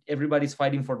then everybody's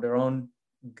fighting for their own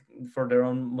for their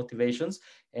own motivations.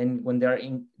 And when they're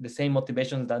in the same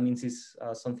motivations, that means it's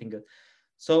something good.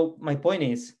 So my point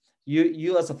is,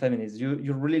 you as a feminist,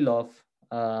 you really love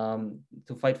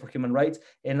to fight for human rights,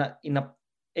 and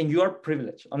and you are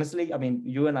privileged. Honestly, I mean,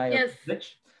 you and I are Yes.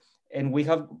 privileged, and we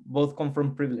have both come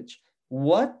from privilege.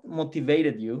 What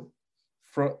motivated you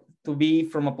to be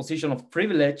from a position of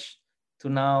privilege to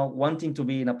now wanting to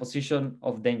be in a position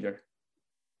of danger?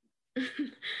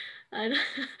 I,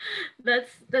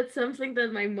 that's something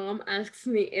that my mom asks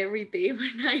me every day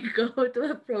when I go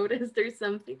to a protest or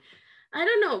something. I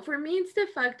don't know. For me, it's the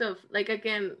fact of, like,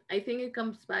 again, I think it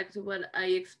comes back to what I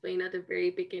explained at the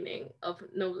very beginning of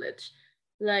knowledge.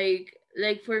 Like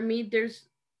for me, there's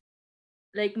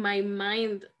like my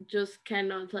mind just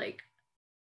cannot like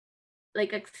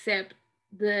accept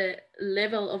the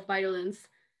level of violence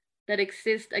that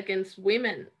exists against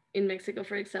women in Mexico,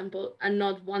 for example, and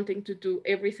not wanting to do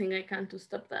everything I can to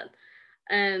stop that.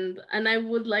 And I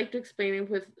would like to explain it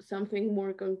with something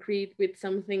more concrete, with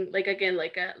something like, again,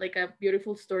 like a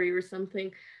beautiful story or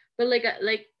something. But like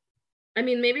I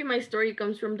mean, maybe my story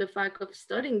comes from the fact of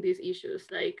studying these issues,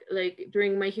 like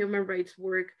during my human rights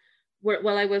work,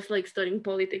 while I was like studying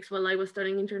politics, while I was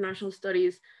studying international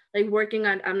studies, like working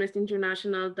at Amnesty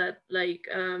International, that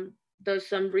does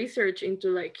some research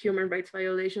into like human rights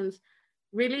violations.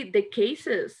 Really, the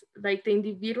cases, like the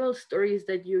individual stories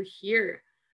that you hear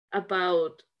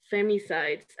about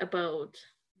femicides, about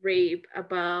rape,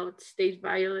 about state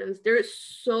violence, they're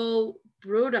so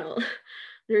brutal.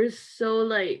 They're so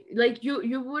like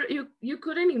you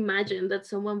couldn't imagine that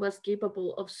someone was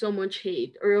capable of so much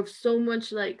hate, or of so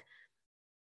much like,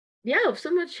 yeah, of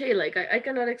so much hate. Like I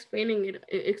cannot explain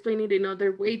it in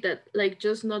other way, that like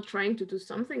just not trying to do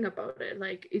something about it.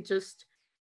 Like it just,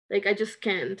 like I just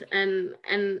can't. And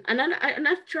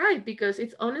I've tried, because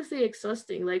it's honestly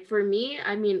exhausting. Like for me,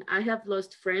 I mean, I have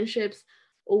lost friendships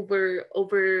over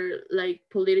like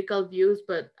political views.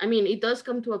 But I mean, it does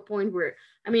come to a point where,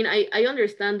 I mean, I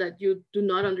understand that you do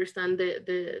not understand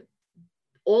the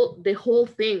whole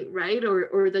thing, right?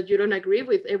 Or that you don't agree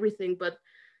with everything. But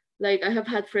like I have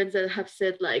had friends that have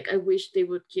said, like, I wish they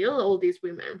would kill all these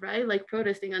women, right? Like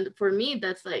protesting. And for me,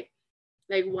 that's like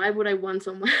why would I want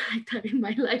someone like that in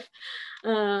my life?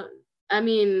 uh I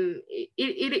mean,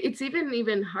 it's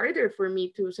even harder for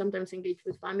me to sometimes engage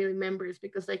with family members,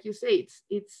 because like you say,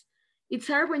 it's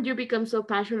hard when you become so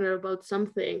passionate about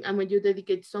something, and when you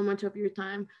dedicate so much of your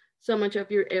time, so much of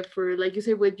your effort, like you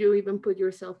say, would you even put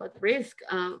yourself at risk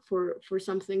for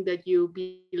something that you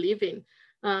believe in.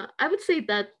 I would say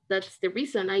that that's the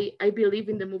reason I believe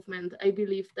in the movement. I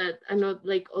believe that I'm not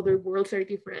like other worlds are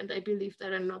different. I believe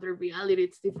that another reality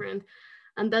is different.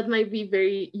 And that might be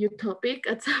very utopic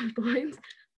at some point.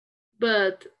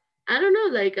 But I don't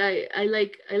know, like I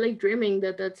like dreaming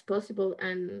that that's possible.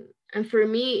 And for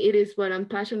me, it is what I'm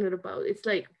passionate about. It's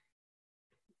like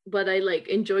what I like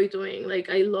enjoy doing. Like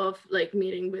I love like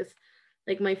meeting with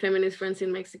like my feminist friends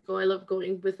in Mexico. I love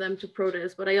going with them to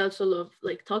protest, but I also love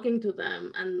like talking to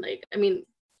them. And like, I mean,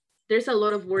 there's a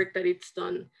lot of work that it's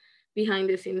done behind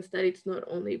the scenes, that it's not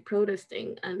only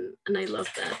protesting, and I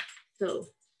love that. So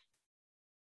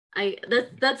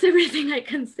that's everything I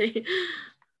can say.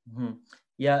 Mm-hmm.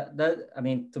 Yeah, that, I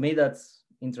mean, to me that's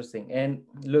interesting. And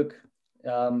look,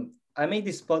 I made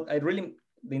this I really,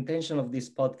 the intention of this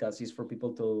podcast is for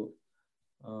people to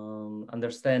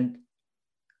understand,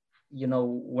 you know,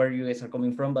 where you guys are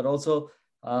coming from, but also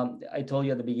I told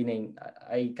you at the beginning,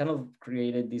 I kind of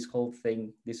created this whole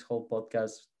thing, this whole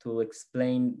podcast, to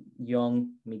explain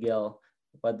young Miguel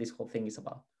what this whole thing is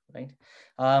about, right?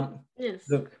 Yes.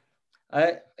 Look,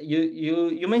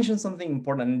 you mentioned something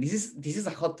important, and this is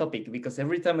a hot topic, because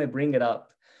every time I bring it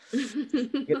up,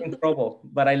 I get in trouble,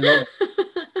 but I love it.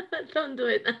 Don't do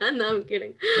it. No, I'm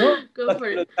kidding. No, Go but for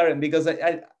it. look, Karen, because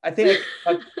I think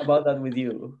I can talk about that with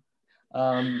you,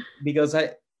 because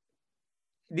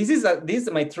this is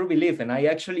my true belief, and I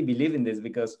actually believe in this,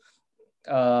 because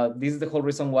this is the whole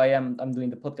reason why I'm doing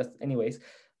the podcast. Anyways,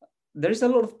 there's a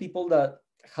lot of people that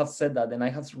have said that, and I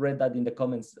have read that in the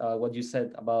comments, what you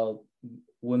said about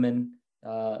women.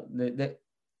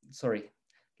 Sorry,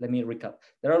 let me recap.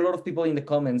 There are a lot of people in the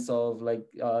comments of like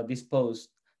this post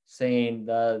saying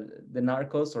that the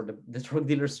narcos or the drug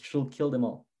dealers should kill them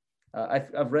all.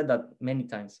 I've read that many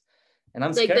times, and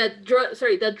I'm Like scared.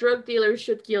 that drug dealers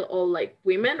should kill all like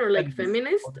women, or like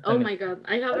Feminists, feminists. Oh my god,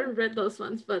 I haven't read those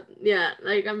ones, but yeah,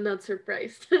 like I'm not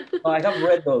surprised. I have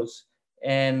read those,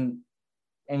 and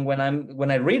when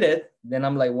I read it, then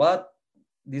I'm like, what?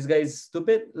 This guy is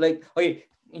stupid. Like, okay,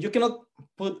 you cannot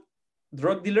put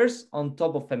drug dealers on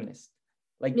top of feminists.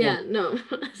 Like, Yeah, no,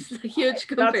 it's a huge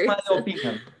that's my comparison.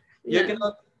 opinion. You Yeah.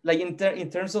 cannot, like in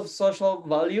terms of social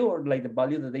value, or like the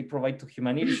value that they provide to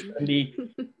humanity, shouldn't be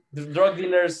the drug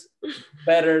dealers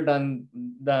better than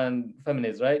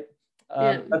feminists, right?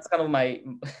 Yeah. That's kind of my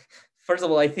first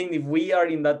of all, I think if we are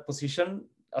in that position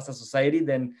as a society,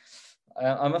 then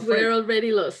I'm afraid. We're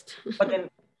already lost.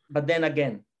 But then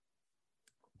again,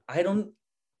 I don't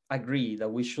agree that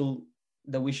we should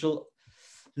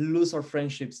lose our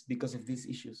friendships because of these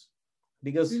issues,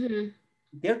 because Mhm.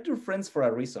 they're your friends for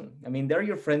a reason. I mean, they're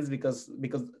your friends because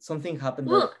something happened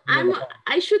that Well, you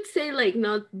I should say like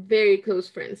not very close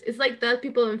friends. It's like that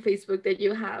people on Facebook that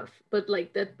you have, but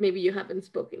like that maybe you haven't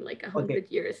spoken like a okay.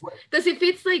 100 years. Because if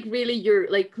it's like really your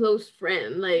like close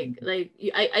friend,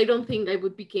 I don't think I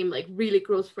would become like really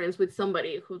close friends with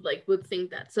somebody who like would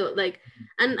think that. So like,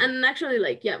 and actually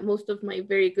like yeah, most of my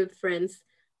very good friends,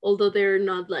 although they're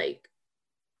not like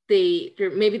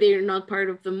maybe they're not part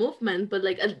of the movement, but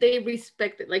like they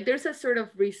respect it. Like there's a sort of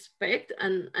respect,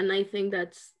 and I think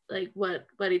that's like what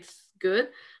it's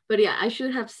good. But yeah, I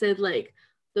should have said like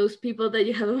those people that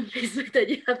you have on Facebook that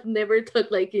you have never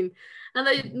talked like in, and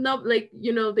I not like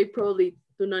they probably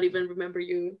do not even remember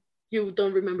you. You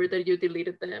don't remember that you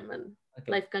deleted them, and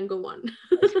Okay, life can go on.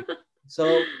 I see.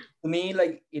 So to me,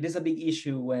 like, it is a big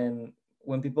issue when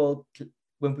people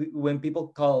when people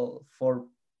call for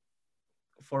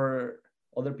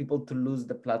other people to lose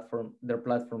their platform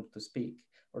to speak,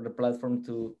 or the platform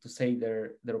to say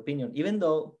their opinion, even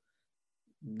though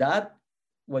that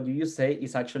what you say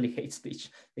is actually hate speech,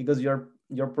 because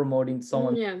you're promoting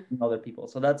someone Yeah, other people.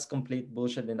 So that's complete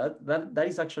bullshit, and that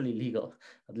is actually legal,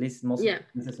 at least in most of yeah.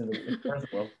 the places in the first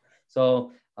world.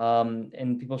 So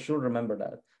and people should remember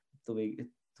that, to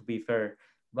be fair.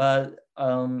 But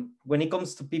when it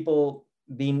comes to people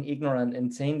being ignorant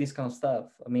and saying this kind of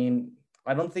stuff, I mean,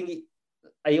 I don't think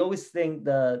I always think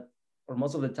that, or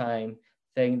most of the time,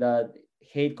 think that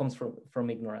hate comes from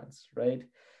ignorance, right? Uh,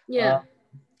 Yeah,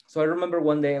 so I remember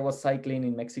one day I was cycling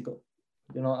in Mexico.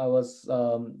 I was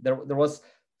there was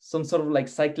some sort of like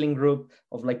cycling group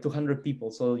of like 200 people.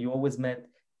 So you always met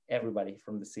everybody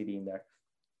from the city in there,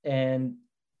 and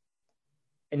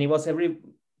it was every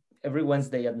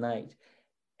Wednesday at night.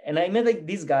 And I met like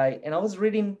this guy, and I was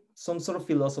reading some sort of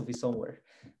philosophy somewhere,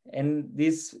 and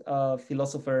this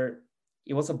philosopher,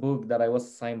 it was a book that I was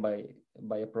assigned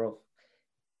by a prof,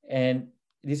 and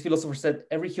this philosopher said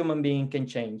every human being can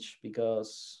change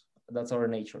because that's our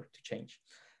nature to change.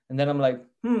 And then I'm like,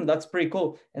 that's pretty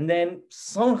cool. And then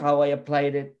somehow I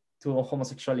applied it to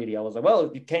homosexuality. I was like, well,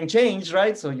 you can change,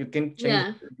 right? So you can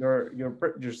change yeah.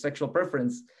 your sexual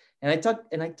preference. And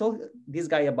I told this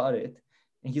guy about it,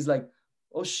 and he's like,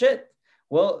 oh shit.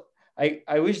 Well,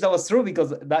 I wish that was true,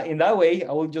 because that in that way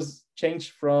I would just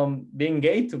change from being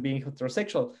gay to being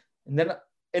heterosexual. And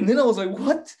then I was like,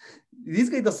 what? This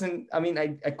guy doesn't, I mean,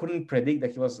 I couldn't predict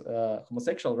that he was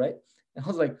homosexual, right? And I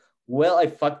was like, well, I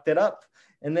fucked it up.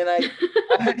 And then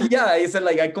yeah, I said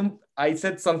like, I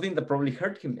said something that probably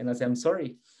hurt him. And I said, I'm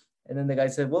sorry. And then the guy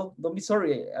said, well, don't be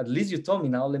sorry. At least you told me.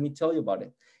 Now let me tell you about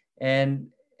it.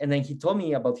 And then he told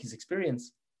me about his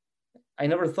experience. I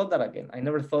never thought that again. I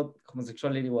never thought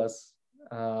homosexuality was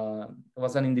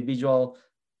an individual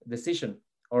decision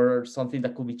or something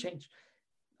that could be changed.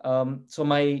 So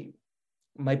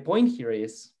my point here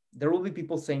is, there will be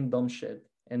people saying dumb shit,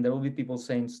 and there will be people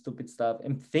saying stupid stuff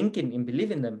and thinking and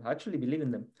believing them, actually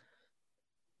believing them.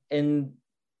 And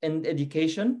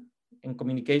education and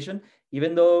communication,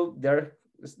 even though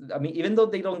even though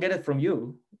they don't get it from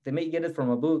you, they may get it from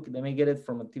a book, they may get it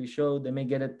from a TV show, they may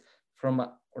get it from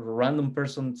a random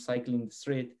person cycling the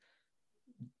street.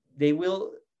 They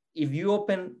will, if you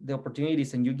open the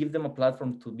opportunities and you give them a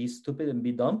platform to be stupid and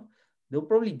be dumb, they'll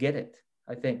probably get it,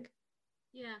 I think.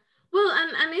 Yeah. Well,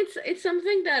 and it's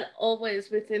something that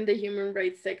always within the human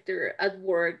rights sector at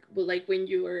work, well, like when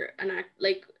you are an act,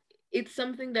 like it's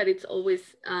something that it's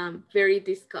always very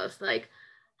discussed, like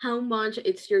how much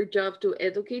it's your job to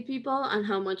educate people and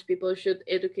how much people should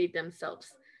educate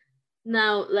themselves.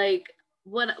 Now,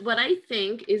 what I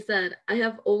think is that I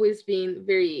have always been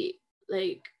very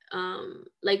like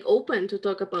open to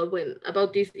talk about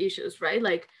about these issues, right?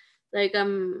 Like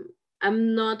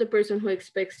I'm not the person who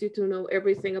expects you to know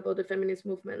everything about the feminist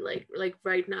movement like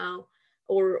right now,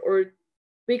 or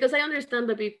because I understand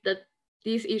that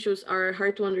these issues are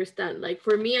hard to understand. Like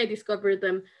for me, I discovered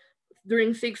them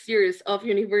during 6 years of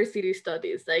university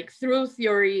studies, like through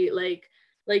theory, like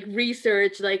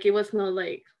research. Like it was not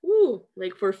like, ooh,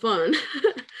 like for fun.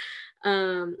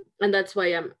 And that's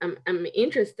why I'm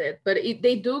interested. But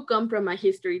they do come from a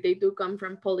history, they do come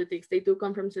from politics, they do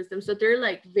come from systems, so they're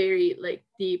like very like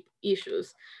deep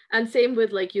issues. And same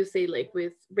with, like you say, like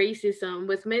with racism,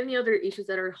 with many other issues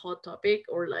that are hot topic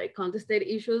or like contested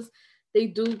issues.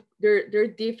 They're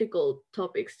difficult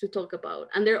topics to talk about,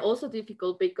 and they're also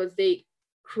difficult because they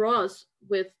cross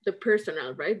with the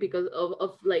personal, right? Because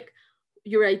of like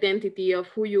your identity, of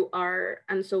who you are,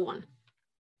 and so on.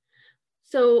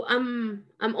 So I'm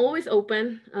always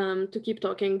open to keep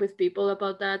talking with people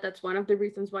about that. That's one of the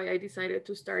reasons why I decided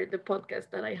to start the podcast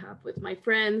that I have with my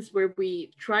friends, where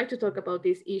we try to talk about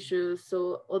these issues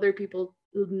so other people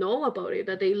know about it,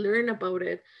 that they learn about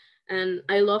it. And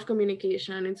I love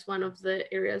communication. It's one of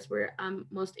the areas where I'm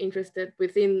most interested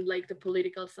within like the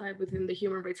political side, within the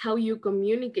human rights, how you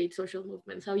communicate social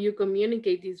movements, how you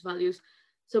communicate these values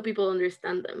so people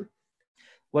understand them.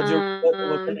 What's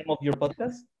the name of your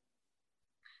podcast?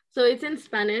 So it's in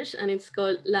Spanish and it's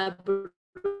called La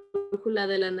Brújula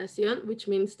de la Nación, which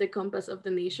means the compass of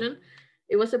the nation.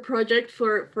 It was a project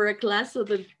for a class, so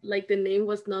that like the name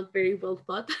was not very well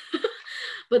thought,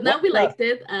 but now we liked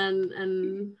it.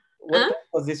 And what class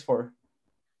was this for?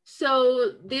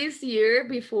 So this year,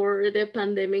 before the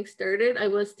pandemic started, I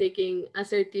was taking a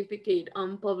certificate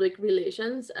on public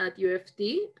relations at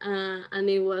UFT, and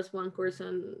it was one course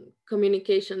on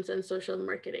communications and social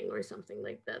marketing or something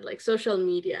like that, like social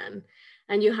media,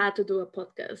 and you had to do a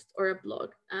podcast or a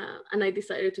blog, and I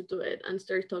decided to do it and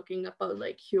start talking about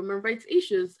like human rights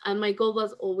issues. And my goal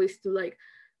was always to like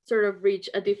sort of reach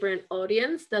a different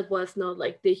audience that was not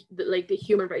like the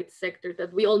human rights sector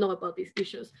that we all know about these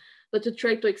issues, but to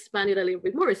try to expand it a little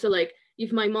bit more. So like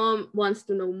if my mom wants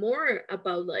to know more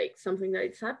about like something that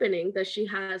is happening, that she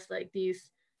has like these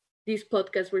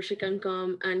podcasts where she can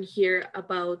come and hear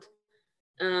about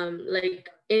like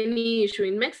any issue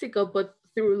in Mexico, but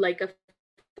through like a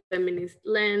feminist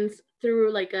lens,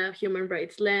 through like a human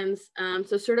rights lens.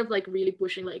 So sort of like really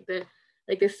pushing like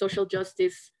the social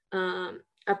justice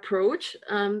approach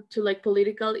to like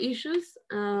political issues.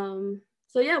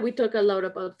 So yeah, we talk a lot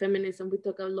about feminism. We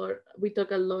talk a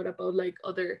lot about like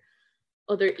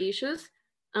other issues.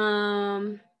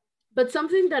 But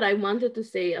something that I wanted to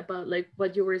say about like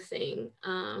what you were saying,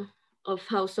 of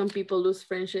how some people lose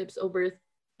friendships over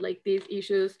like these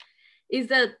issues, is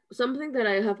that something that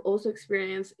I have also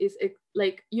experienced is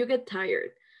like you get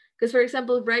tired. Because for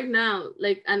example, right now,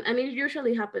 like and it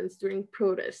usually happens during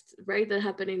protests, right? That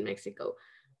happen in Mexico.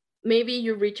 Maybe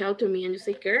you reach out to me and you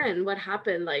say, Karen, what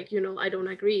happened? Like, I don't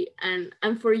agree. And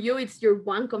for you, it's your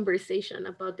one conversation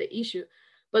about the issue.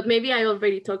 But maybe I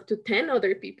already talked to 10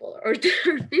 other people or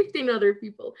 15 other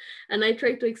people. And I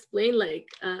try to explain like,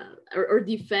 or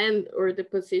defend or the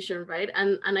position, right?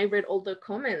 And I read all the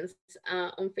comments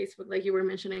on Facebook, like you were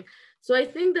mentioning. So I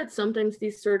think that sometimes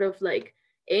this sort of like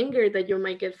anger that you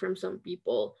might get from some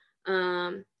people,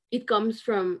 it comes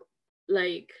from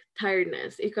like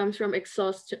tiredness. It comes from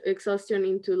exhaustion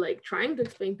into like trying to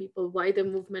explain people why the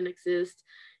movement exists,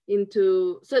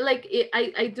 into so like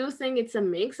I do think it's a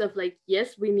mix of like,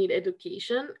 yes, we need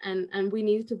education, and we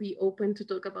need to be open to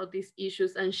talk about these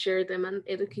issues and share them and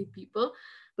educate people,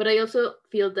 but I also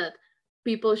feel that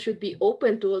people should be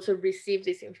open to also receive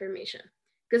this information,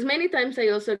 because many times I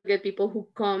also get people who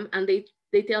come and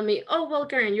they tell me, oh well,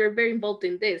 Karen, you're very involved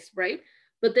in this, right?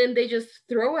 But then they just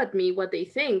throw at me what they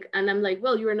think, and I'm like,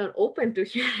 well, you are not open to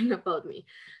hearing about me.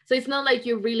 So it's not like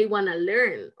you really want to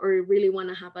learn or you really want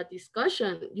to have a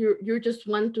discussion. You just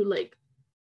want to like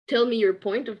tell me your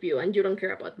point of view, and you don't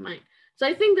care about mine. So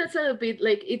I think that's a bit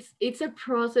like it's a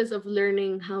process of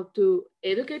learning how to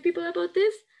educate people about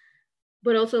this,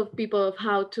 but also people of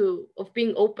how to of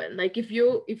being open. Like if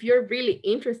you're really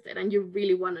interested and you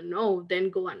really want to know,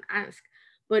 then go and ask.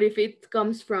 But if it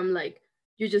comes from like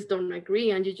you just don't agree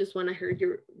and you just want to hear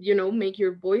make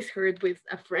your voice heard with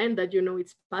a friend that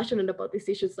it's passionate about these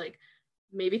issues, like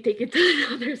maybe take it to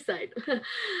the other side.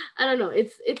 I don't know,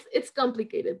 it's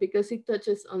complicated because it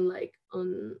touches on like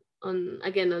on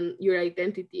again on your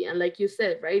identity, and like you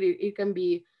said, right, it can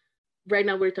be, right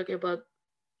now we're talking about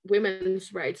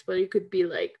women's rights, but it could be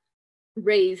like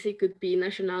race, it could be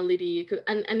nationality,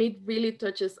 and it really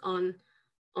touches on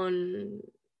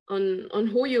on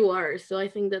who you are. So I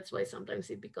think that's why sometimes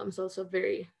it becomes also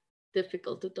very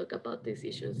difficult to talk about these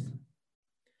issues.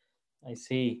 I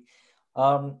see.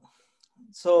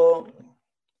 So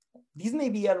this may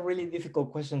be a really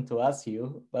difficult question to ask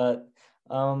you, but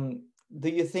do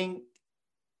you think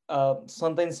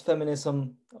sometimes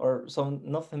feminism, or some,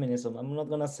 not feminism, I'm not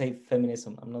gonna say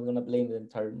feminism, I'm not gonna blame the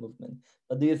entire movement,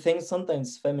 but do you think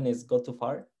sometimes feminists go too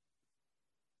far?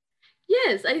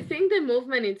 Yes, I think the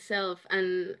movement itself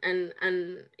and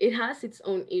it has its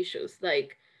own issues,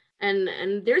 like,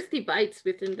 and there's divides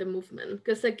within the movement,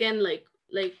 because again, like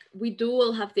we do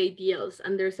all have the ideals,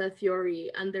 and there's a theory,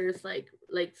 and there's like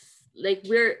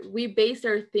we base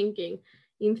our thinking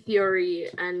in theory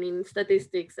and in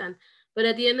statistics, and but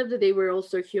at the end of the day we're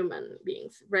also human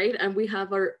beings, right? And we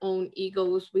have our own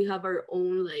egos, we have our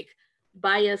own like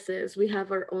biases, we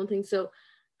have our own things. So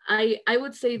I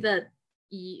would say that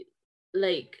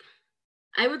like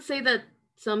I would say that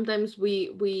sometimes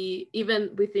we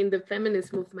even within the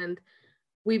feminist movement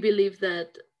we believe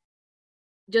that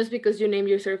just because you name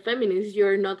yourself feminist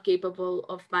you're not capable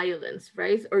of violence,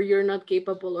 right? Or you're not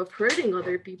capable of hurting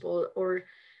other people, or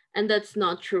and that's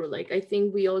not true. Like I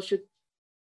think we all should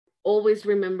always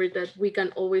remember that we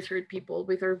can always hurt people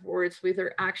with our words, with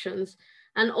our actions,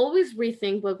 and always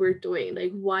rethink what we're doing.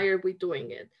 Like, why are we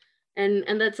doing it?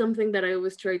 And that's something that I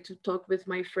always try to talk with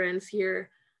my friends here.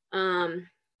 Um,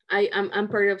 I'm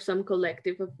part of some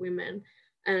collective of women,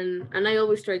 and I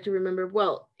always try to remember.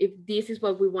 Well, if this is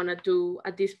what we want to do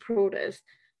at this protest,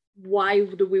 why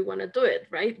do we want to do it?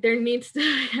 Right? There needs to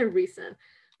be a reason.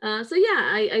 So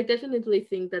yeah, I definitely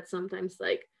think that sometimes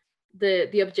like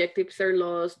the objectives are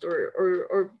lost,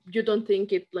 or you don't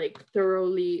think it like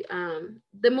thoroughly.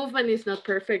 The movement is not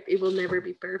perfect, it will never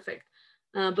be perfect,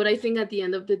 but I think at the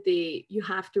end of the day you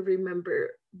have to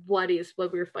remember what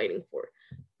we're fighting for,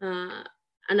 uh,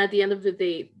 and at the end of the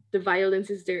day the violence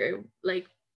is there. Like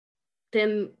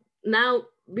 10 now,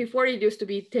 before it used to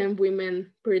be 10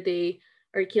 women per day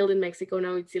are killed in Mexico,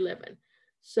 now it's 11.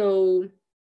 So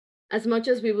as much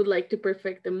as we would like to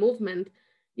perfect the movement,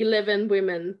 11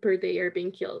 women per day are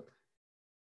being killed.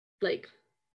 Like,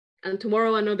 and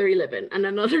tomorrow another 11 and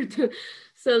another two.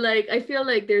 So like I feel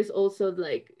like there's also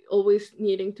like always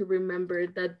needing to remember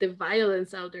that the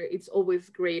violence out there it's always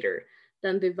greater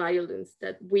than the violence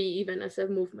that we even as a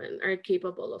movement are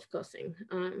capable of causing.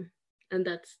 And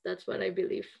that's what I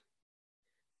believe.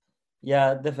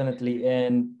 Yeah, definitely.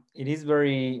 And it is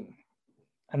very,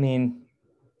 I mean,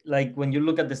 like when you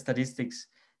look at the statistics,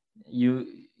 you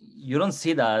don't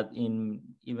see that in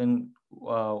even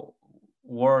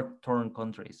war-torn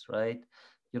countries, right?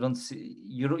 You don't see,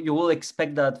 you will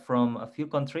expect that from a few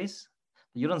countries.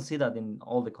 You don't see that in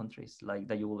all the countries like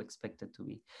that you will expect it to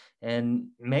be. And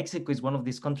Mexico is one of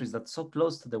these countries that's so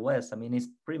close to the West. I mean, it's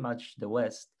pretty much the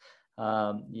West.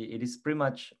 It is pretty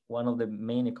much one of the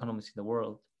main economies in the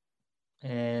world.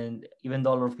 And even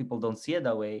though a lot of people don't see it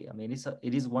that way, I mean,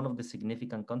 it is one of the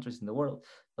significant countries in the world,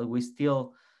 but we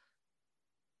still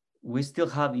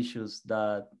have issues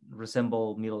that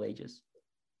resemble Middle Ages.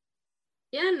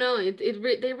 Yeah, no,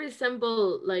 they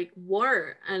resemble like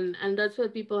war, and that's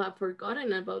what people have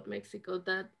forgotten about Mexico,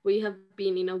 that we have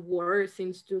been in a war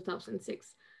since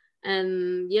 2006.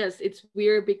 And yes, it's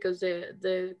weird because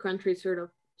the country sort of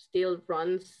still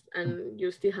runs and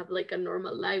you still have like a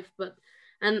normal life, but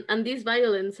and this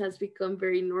violence has become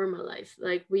very normalized.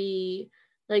 Like we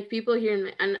like people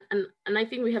here and I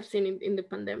think we have seen in the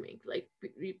pandemic, like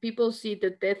people see the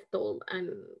death toll,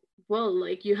 and well,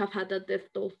 like you have had that death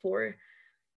toll for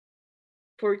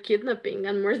kidnapping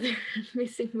and murder and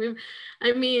missing women.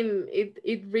 I mean,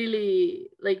 it really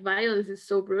like violence is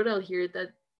so brutal here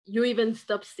that you even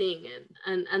stop seeing it,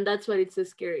 and that's why it's so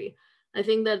scary. I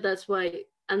think that that's why,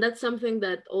 and that's something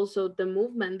that also the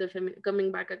movement,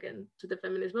 coming back again to the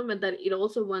feminist movement, that it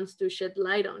also wants to shed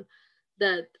light on,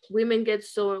 that women get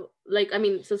so like I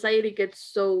mean society gets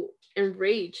so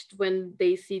enraged when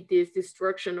they see this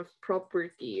destruction of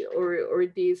property, or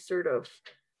these sort of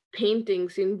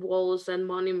paintings in walls and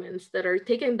monuments that are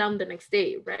taken down the next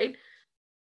day, right?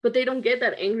 But they don't get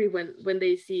that angry when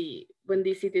they see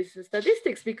these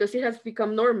statistics, because it has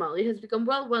become normal. It has become,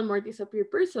 well, one more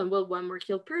disappeared person, well, one more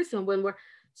killed person, one more.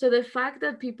 So the fact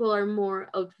that people are more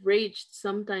outraged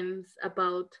sometimes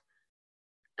about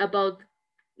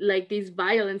like this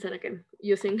violence, and again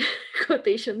using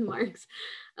quotation marks,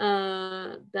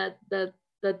 that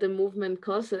the movement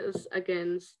causes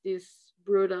against this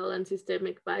brutal and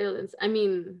systemic violence. I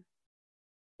mean,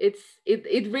 it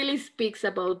really speaks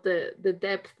about the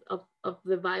depth of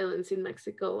the violence in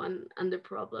Mexico, and the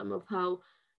problem of how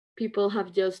people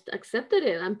have just accepted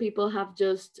it, and people have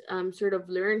just sort of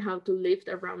learned how to live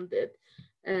around it,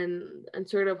 and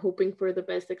sort of hoping for the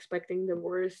best, expecting the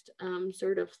worst,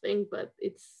 sort of thing. But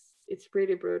it's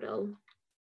pretty brutal.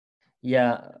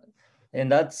 Yeah,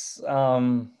 and that's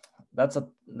a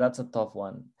tough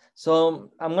one.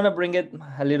 So I'm gonna bring it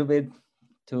a little bit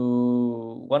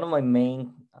to one of my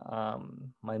main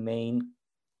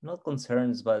not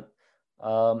concerns, but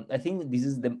I think this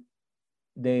is the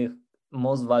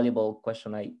most valuable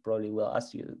question I probably will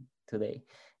ask you today.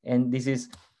 And this is,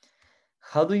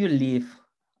 how do you live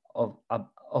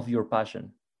of your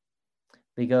passion?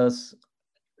 Because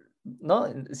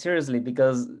no, seriously,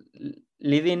 because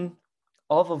living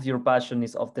off of your passion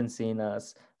is often seen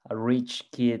as a rich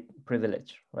kid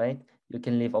privilege, right? You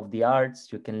can live off the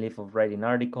arts, you can live off writing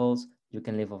articles, you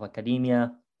can live off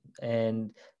academia,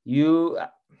 and you.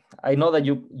 I know that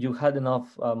you had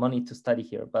enough money to study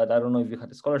here, but I don't know if you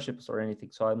had scholarships or anything.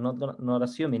 So I'm not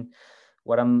assuming.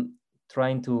 What I'm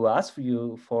trying to ask for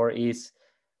you for is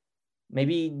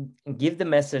maybe give the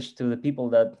message to the people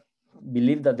that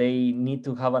believe that they need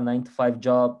to have a 9 to 5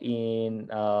 job in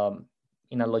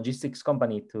a logistics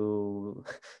company to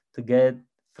to get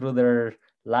through their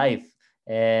life,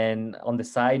 and on the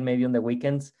side, maybe on the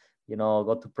weekends,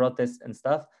 go to protests and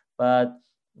stuff. But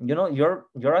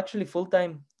you're actually full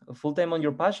time on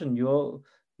your passion. You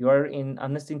are in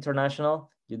Amnesty International.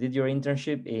 You did your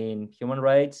internship in human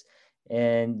rights,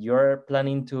 and you're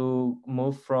planning to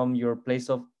move from your place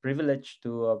of privilege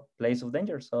to a place of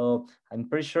danger. So I'm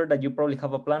pretty sure that you probably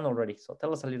have a plan already. So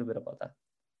tell us a little bit about that.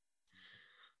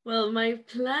 Well, my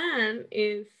plan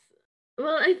is,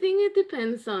 well, I think it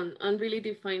depends on really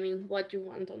defining what you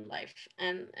want on life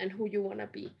and who you want to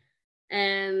be.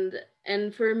 And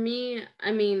and for me,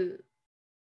 I mean,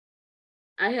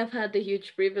 I have had the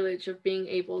huge privilege of being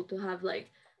able to have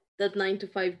like that 9 to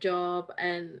 5 job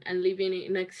and living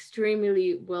in an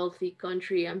extremely wealthy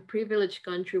country and privileged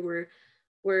country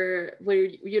where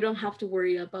you don't have to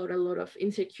worry about a lot of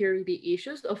insecurity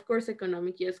issues. Of course,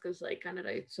 economic, yes, because like Canada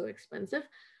it's so expensive.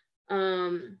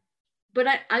 Um, but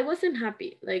I wasn't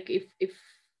happy. Like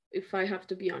if I have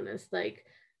to be honest, like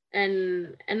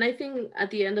and I think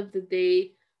at the end of the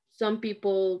day, some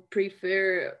people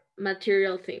prefer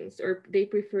material things or they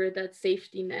prefer that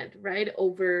safety net, right,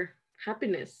 over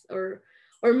happiness, or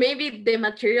maybe the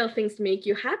material things make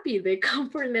you happy, the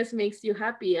comfortness makes you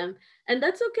happy, and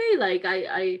that's okay. Like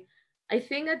I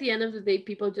think at the end of the day,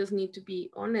 people just need to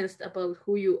be honest about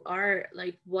who you are,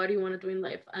 like what you want to do in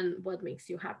life and what makes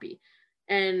you happy.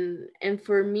 And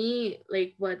for me,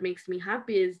 like what makes me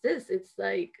happy is this. It's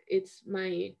like it's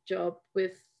my job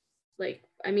with, like,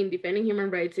 I mean, defending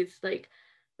human rights. It's like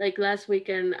last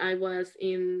weekend I was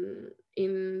in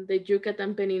the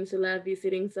Yucatan Peninsula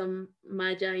visiting some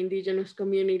Maya indigenous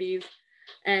communities,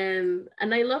 and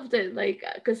I loved it, like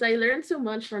because I learned so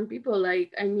much from people.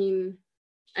 Like, I mean,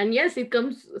 and yes, it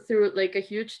comes through like a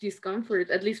huge discomfort,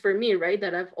 at least for me, right,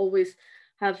 that I've always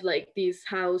have like this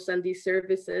house and these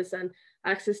services and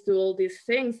access to all these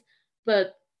things.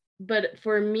 But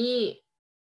for me,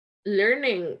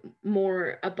 learning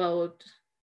more about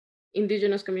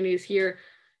indigenous communities here,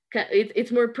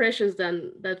 it's more precious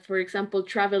than that, for example,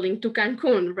 traveling to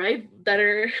Cancun, right, that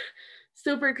are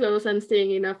super close and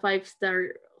staying in a 5-star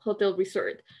hotel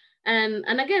resort. And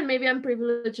again, maybe I'm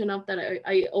privileged enough that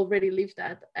I already live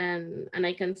that, and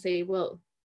I can say, well,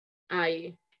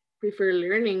 I prefer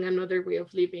learning another way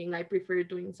of living. I prefer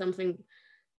doing something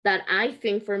that I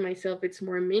think for myself it's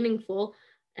more meaningful.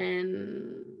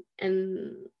 And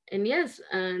and and yes,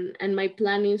 and my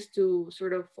plan is to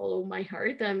sort of follow my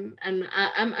heart.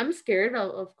 I'm scared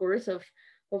of course of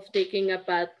taking a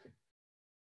bad,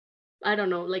 I don't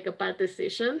know, like a bad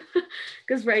decision,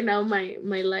 because right now my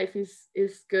life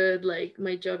is good. Like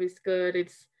my job is good.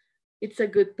 It's a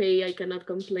good pay. I cannot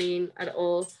complain at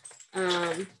all.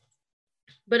 Um,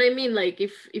 but I mean, like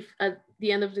if at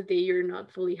the end of the day you're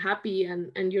not fully happy,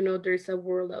 and you know there's a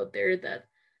world out there that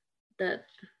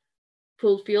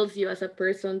fulfills you as a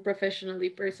person, professionally,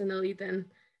 personally, then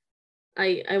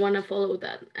I want to follow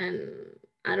that. And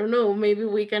I don't know, maybe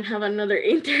we can have another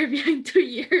interview in 2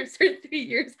 years or 3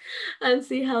 years and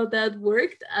see how that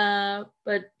worked.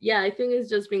 But yeah, I think it's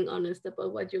just being honest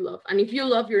about what you love. And if you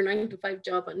love your 9 to 5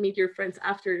 job and meet your friends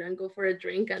after and go for a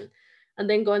drink and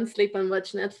then go and sleep and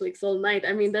watch Netflix all night,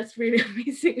 I mean, that's really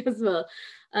amazing as well.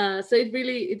 So I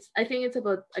think it's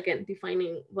about, again,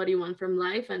 defining what you want from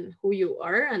life and who you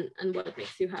are, and what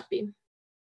makes you happy.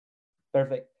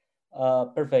 Perfect.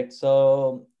 Perfect.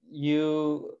 So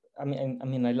I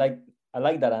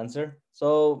like that answer.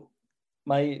 So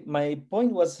my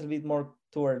point was a bit more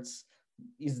towards,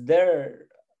 is there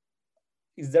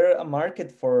a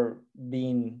market for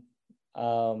being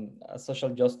a social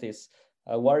justice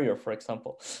warrior, for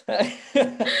example?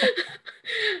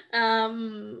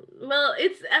 Well,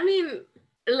 it's, I mean,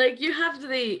 like you have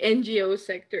the NGO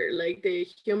sector, like the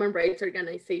human rights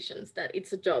organizations, that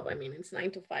it's a job. I mean, it's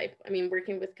 9 to 5. I mean,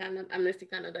 working with Canada, Amnesty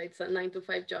Canada, it's a 9 to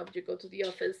 5 job. You go to the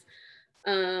office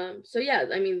So yeah,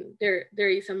 I mean, there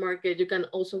is a market. You can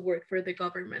also work for the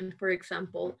government, for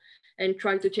example, and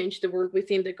try to change the world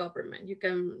within the government. You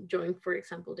can join, for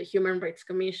example, the Human Rights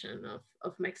Commission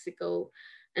of Mexico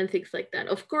and things like that.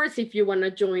 Of course, if you want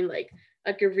to join like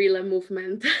a guerrilla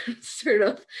movement, sort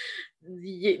of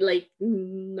like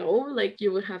no, like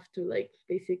you would have to like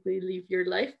basically live your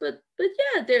life. But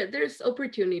yeah, there's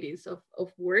opportunities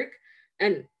of work.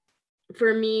 And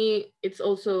for me it's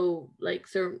also like,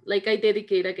 so like I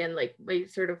dedicate again like my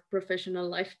sort of professional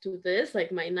life to this,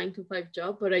 like my 9 to 5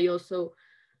 job, but I also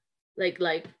like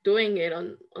doing it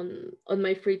on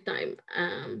my free time.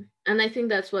 And I think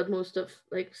that's what most of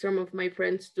like some of my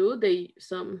friends do. They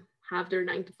some have their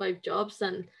 9 to 5 jobs,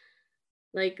 and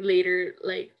like later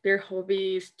like their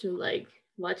hobby is to like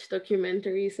watch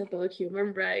documentaries about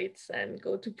human rights and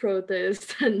go to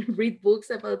protests and read books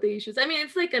about the issues. I mean,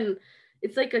 it's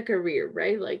like a career,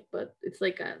 right? Like, but it's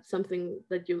like a something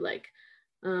that you like.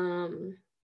 um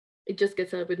it just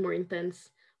gets a bit more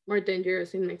intense, more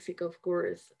dangerous in Mexico, of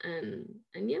course. And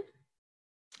yeah.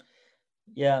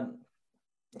 Yeah.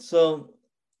 So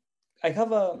I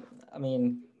have I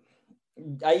mean,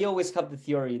 I always have the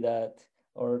theory that,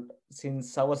 or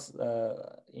since I was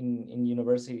in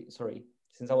university, sorry,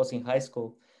 since I was in high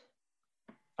school,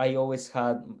 I always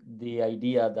had the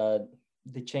idea that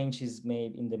the change is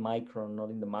made in the micro, not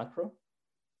in the macro.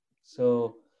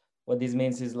 So what this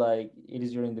means is like it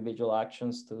is your individual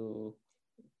actions to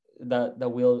that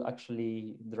will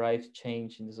actually drive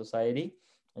change in the society,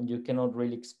 and you cannot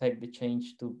really expect the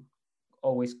change to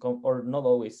always come, or not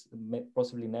always,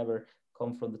 possibly never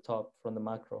come from the top, from the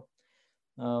macro.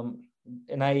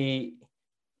 And I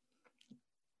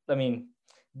mean,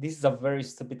 this is a very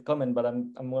stupid comment, but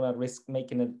I'm gonna risk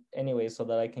making it anyway so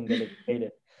that I can get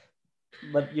educated.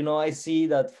 But you know, I see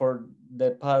that for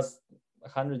the past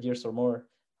 100 years or more,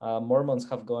 Mormons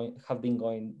have been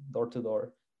going door to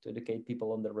door to educate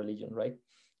people on their religion, right?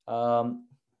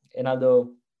 And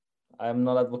although I'm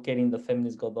not advocating that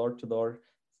feminists go door to door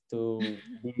to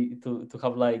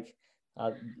have like,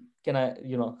 uh, can I,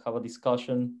 you know, have a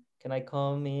discussion? Can I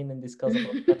come in and discuss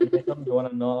about feminism? You want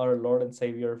to know our Lord and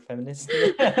Savior feminist?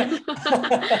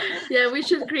 Yeah, we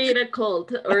should create a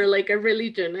cult or like a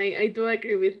religion. I do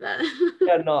agree with that.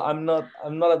 Yeah, no, I'm not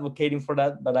advocating for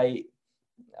that, but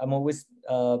I'm always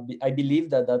I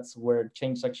believe that that's where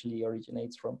change actually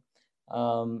originates from.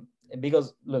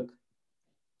 Because look,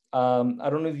 I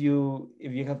don't know if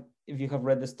you have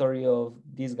read the story of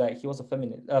this guy. He was a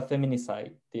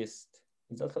feminicide. Is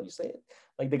that how you say it?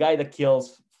 Like the guy that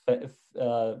kills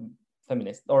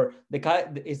feminists, or the guy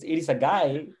it is a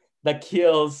guy that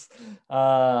kills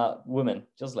women,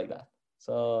 just like that.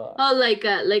 So Oh, like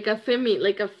a yeah,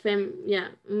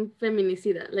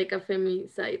 feminicida, like a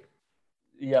femicide.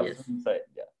 yeah, Yes. feminicide.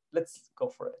 Yeah, let's go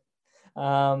for it.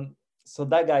 So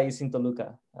that guy is in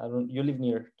Toluca. You live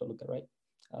near Toluca, right?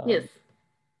 Yes.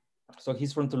 So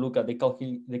he's from Toluca. They call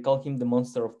him the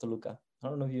monster of Toluca. I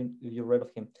don't know if you read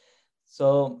of him.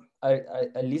 So I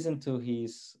listened to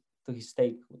his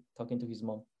tape talking to his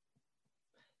mom.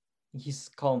 He's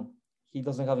calm. He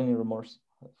doesn't have any remorse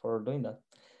for doing that.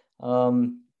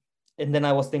 And then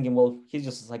I was thinking, well, he's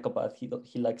just a psychopath.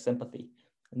 He lacks empathy.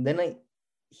 And then I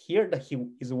hear that he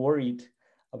is worried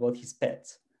about his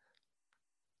pets.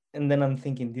 And then I'm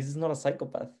thinking, this is not a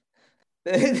psychopath.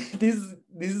 this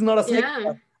is not a psychopath.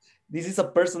 Yeah. This is a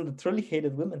person that truly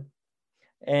hated women.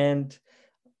 And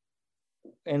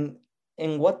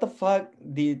and what the fuck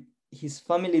did his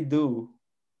family do,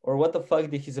 or what the fuck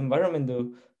did his environment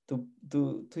do to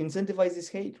incentivize this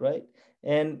hate, right?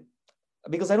 And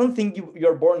because I don't think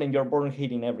you're born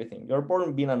hating everything. You're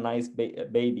born being a nice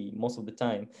baby most of the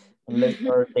time, unless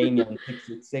you're Damien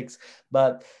 666.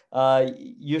 But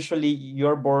usually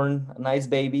you're born a nice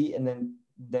baby, and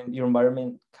then your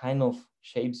environment kind of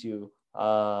shapes you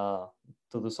to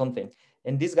do something.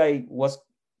 And this guy was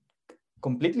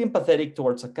completely empathetic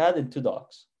towards a cat and two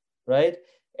dogs, right?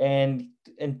 And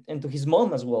to his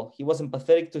mom as well. He was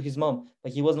empathetic to his mom,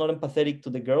 but he was not empathetic to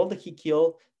the girl that he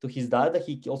killed, to his dad that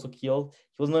he also killed.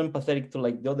 He was not empathetic to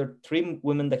like the other 3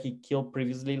 women that he killed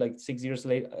previously, like 6 years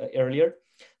earlier.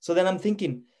 So then I'm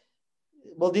thinking,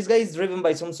 well, this guy is driven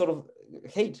by some sort of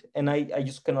hate, and I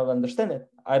just cannot understand it.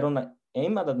 I don't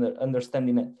aim at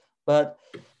understanding it. But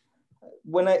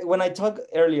when I talked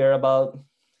earlier about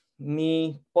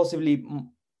me possibly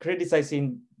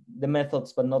criticizing the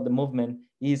methods but not the movement,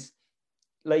 is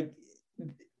like,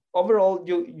 overall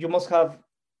you must have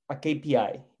a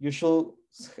KPI. You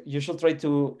should try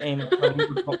to aim at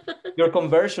your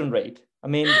conversion rate. I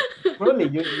mean, really,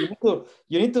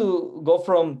 you need to go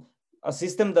from a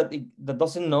system that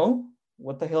doesn't know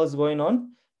what the hell is going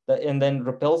on and then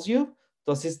repels you,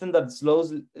 to a system that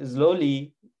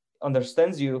slowly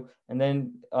understands you, and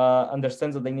then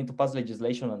understands that they need to pass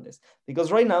legislation on this.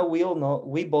 Because right now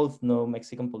we both know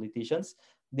Mexican politicians,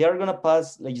 they are gonna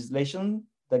pass legislation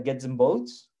that gets them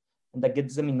votes and that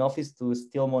gets them in office to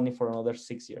steal money for another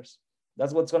 6 years.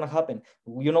 That's what's gonna happen.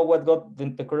 You know what got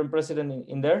the current president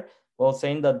in there? Well,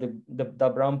 saying that the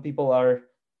brown people are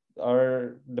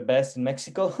the best in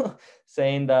Mexico,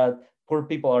 saying that poor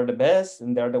people are the best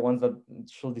and they're the ones that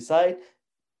should decide.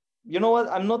 You know what?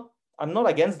 I'm not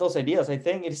against those ideas. I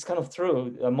think it is kind of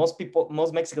true. Most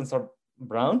Mexicans are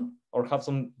brown or have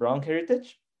some brown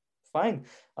heritage. Fine.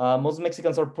 Most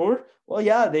Mexicans are poor. Well,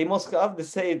 yeah, they must have the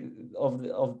say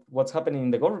of what's happening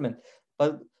in the government,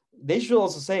 but they should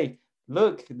also say,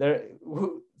 look,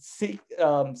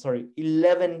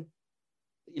 11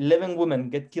 women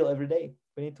get killed every day.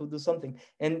 We need to do something,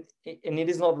 and it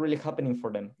is not really happening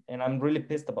for them, and I'm really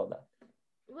pissed about that.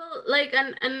 Well, like,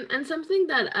 and something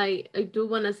that I do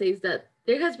want to say is that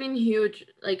there has been huge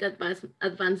like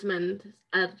advancements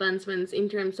in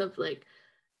terms of like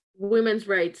women's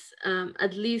rights,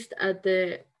 at least at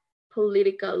the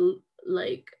political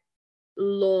like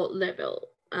law level,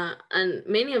 and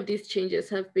many of these changes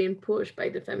have been pushed by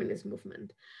the feminist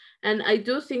movement. And I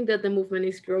do think that the movement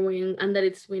is growing and that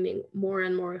it's winning more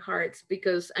and more hearts,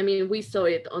 because I mean, we saw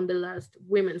it on the last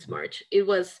Women's March. It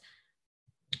was,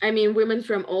 I mean, women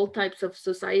from all types of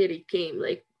society came,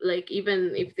 like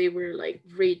even if they were like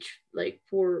rich, like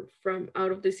poor, from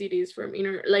out of the cities, from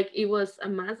inner, like it was a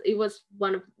mass. It was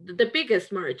one of the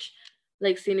biggest march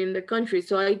like seen in the country.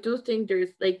 So I do think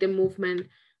there's like the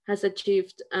movement has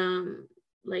achieved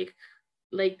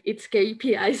like its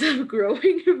KPIs of growing,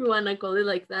 if you wanna call it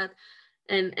like that,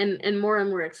 and more and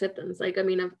more acceptance. Like, I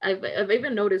mean, I've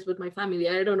even noticed with my family.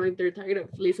 I don't know if they're tired of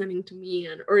listening to me,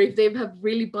 and or if they have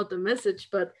really bought the message,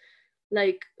 but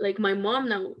like my mom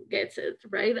now gets it,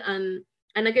 right? And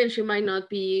again, she might not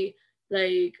be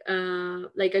like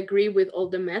agree with all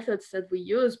the methods that we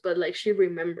use, but like she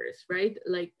remembers, right?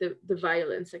 Like the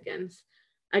violence against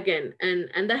again,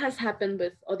 and that has happened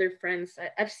with other friends.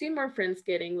 I've seen more friends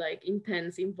getting like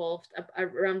intense involved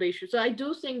around the issue. So I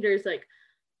do think there's like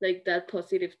that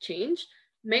positive change.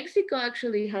 Mexico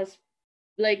actually has,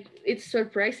 like, it's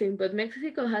surprising, but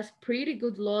Mexico has pretty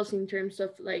good laws in terms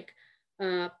of like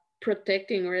uh,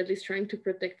 protecting, or at least trying to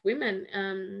protect women.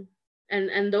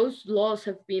 And those laws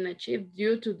have been achieved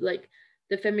due to like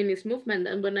the feminist movement.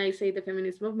 And when I say the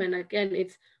feminist movement, again,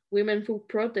 it's women who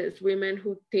protest, women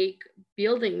who take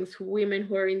buildings, women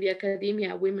who are in the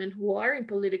academia, women who are in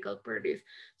political parties.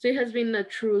 So it has been a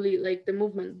truly like the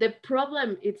movement. The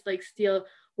problem it's like still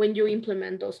when you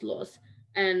implement those laws,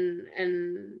 and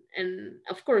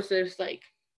of course there's like,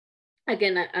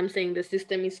 again, I'm saying the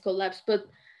system is collapsed, but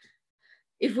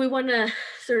if we want to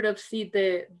sort of see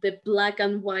the black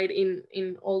and white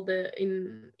in all the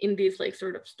in this like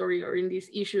sort of story or in this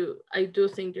issue, I do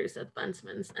think there's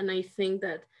advancements. And I think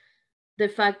that the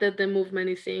fact that the movement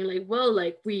is saying like, well,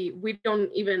 like we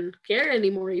don't even care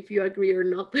anymore if you agree or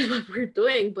not with what we're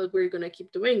doing, but we're gonna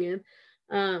keep doing it.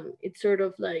 It's sort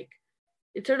of like,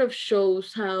 it sort of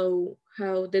shows how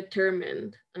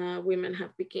determined women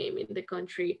have become in the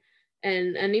country.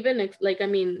 And even like, I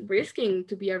mean, risking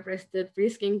to be arrested,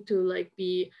 risking to like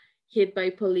be hit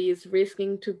by police,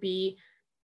 risking to be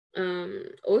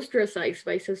ostracized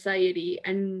by society,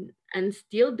 and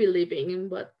still believing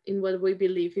in what we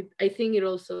believe. I think it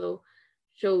also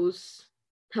shows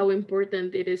how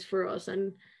important it is for us,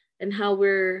 and how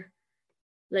we're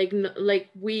like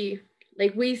we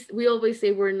always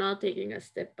say we're not taking a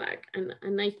step back. And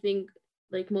I think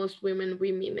like most women,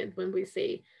 we mean it when we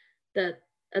say that,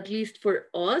 at least for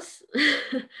us,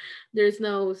 there's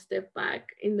no step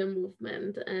back in the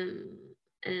movement.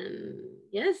 And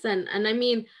yes, and I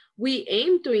mean, we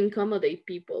aim to accommodate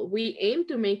people, we aim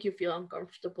to make you feel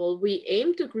uncomfortable, we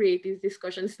aim to create these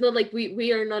discussions. It's not like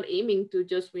we are not aiming to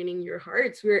just winning your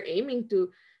hearts, we're aiming to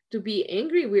be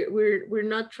angry. We're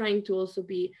not trying to also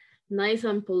be nice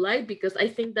and polite, because I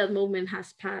think that moment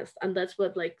has passed, and that's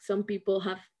what like some people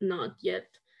have not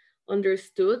yet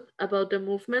understood about the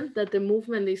movement, that the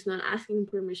movement is not asking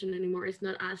permission anymore, it's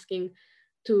not asking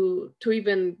to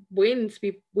even win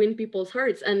people's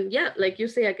hearts. And yeah, like you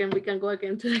say, again, we can go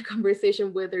again to the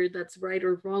conversation whether that's right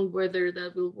or wrong, whether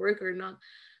that will work or not.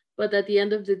 But at the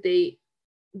end of the day,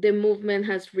 the movement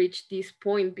has reached this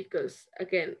point because,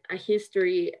 again, a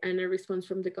history and a response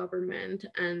from the government,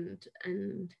 and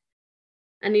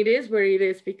it is where it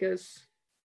is because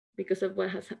of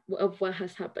what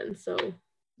has happened. So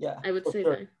Yeah, I would say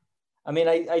sure. that. I mean,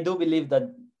 I do believe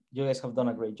that you guys have done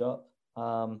a great job,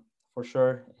 for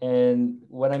sure. And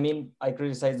when I mean I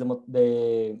criticize the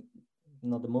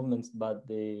not the movements, but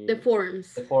The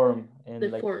forms, the form and the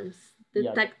like forms, the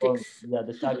yeah, the form, tactics. yeah,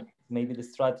 the tactics, maybe the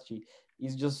strategy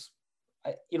is just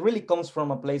it really comes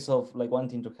from a place of like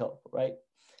wanting to help, right?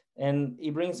 And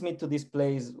it brings me to this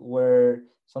place where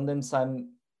sometimes I'm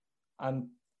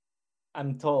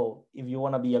I'm told if you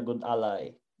want to be a good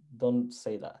ally, don't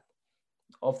say that.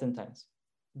 Oftentimes,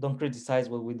 don't criticize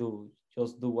what we do.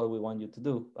 Just do what we want you to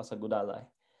do as a good ally.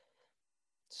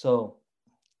 So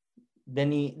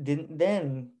then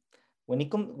when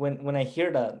it come when I hear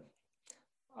that,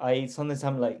 I sometimes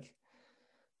I'm like,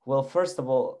 well, first of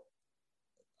all,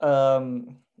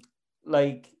 um,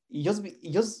 like it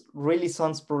just really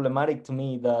sounds problematic to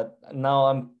me that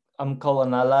now I'm called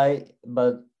an ally,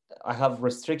 but I have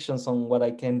restrictions on what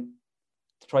I can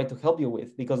try to help you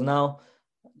with, because now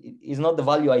it's not the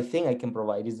value I think I can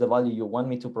provide, it's the value you want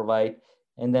me to provide.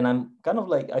 And then I'm kind of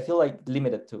like, I feel like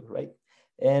limited to, right?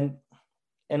 And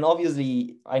and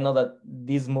obviously I know that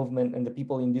this movement and the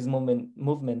people in this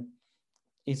movement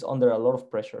is under a lot of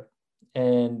pressure,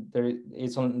 and there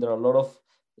is under a lot of,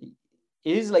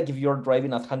 it is like if you're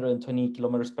driving at 120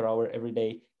 kilometers per hour every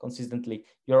day consistently,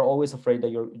 you're always afraid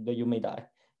that you may die,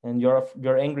 and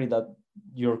you're angry that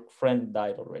your friend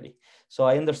died already. So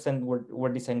I understand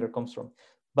where this anger comes from,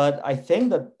 but I think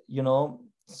that, you know,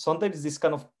 sometimes this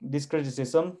kind of this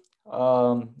criticism,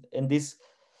 and this,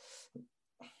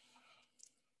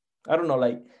 I don't know,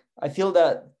 like I feel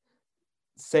that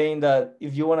saying that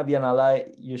if you want to be an ally,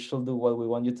 you should do what we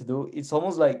want you to do. It's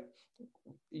almost like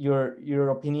your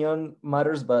opinion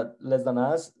matters, but less than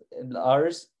us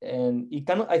ours, and it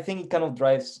kind of, I think it kind of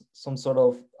drives some sort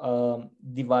of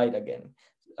divide again.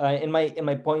 And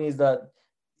my point is that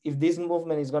if this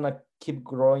movement is gonna keep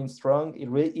growing strong, it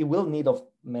will need of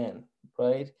men,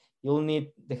 right? You'll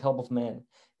need the help of men,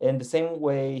 and the same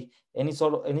way any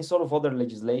sort of other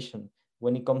legislation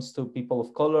when it comes to people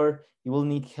of color, you will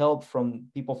need help from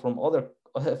people from other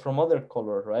from other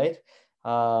color, right?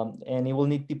 And it will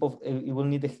need people, it will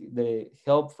need the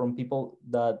help from people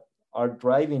that are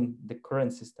driving the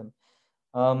current system.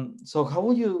 So how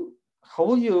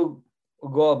will you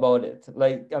go about it?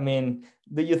 Like, I mean,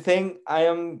 do you think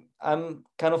I'm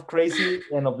kind of crazy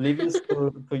and oblivious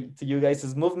to you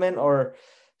guys' movement, or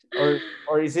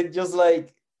is it just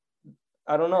like,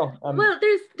 I don't know. Well,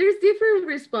 there's different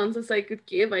responses I could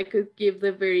give. I could give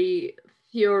the very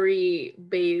theory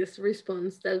based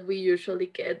response that we usually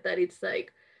get, that it's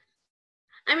like,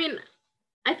 I mean,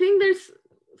 I think there's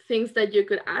things that you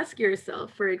could ask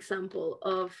yourself, for example,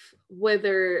 of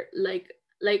whether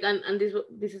and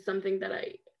this is something that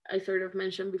I sort of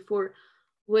mentioned before,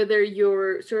 whether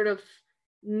you're sort of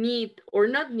need or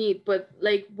not need, but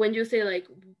like when you say like,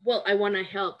 well, I want to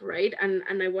help, right? And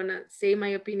I want to say my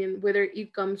opinion, whether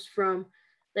it comes from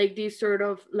like this sort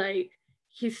of like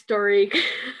historic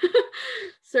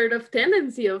sort of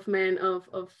tendency of men of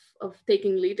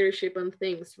taking leadership on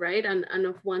things, right? And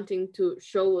of wanting to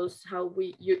show us how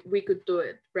we could do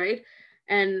it, right?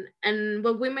 And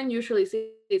what women usually say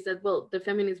is that, well, the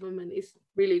feminist movement is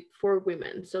really for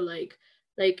women. So like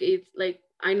it's like,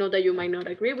 I know that you might not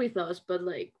agree with us, but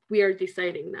like we are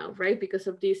deciding now, right? Because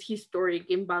of this historic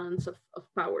imbalance of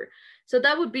power. So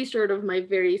that would be sort of my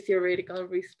very theoretical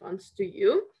response to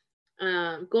you.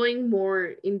 Going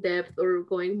more in depth or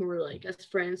going more like as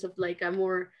friends of like a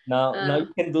more Now uh,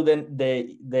 you can do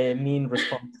the mean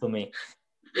response to me.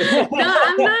 no,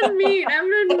 I'm not mean. I'm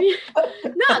not mean.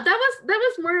 No, that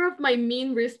was more of my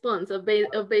mean response of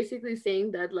of basically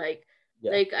saying that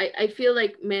Yeah, I feel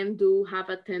like men do have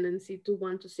a tendency to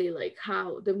want to say like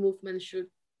how the movement should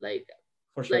like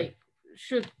for sure. like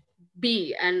should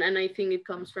be, and I think it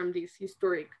comes from this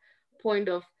historic point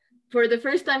of, for the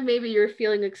first time maybe you're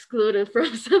feeling excluded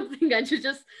from something and you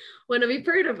just want to be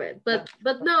part of it, but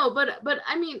no, but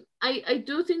I mean, I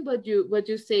do think what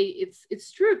you say,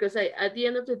 it's true, because I, at the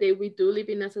end of the day, we do live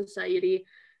in a society,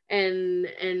 and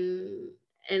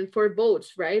and for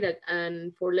votes, right?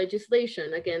 And for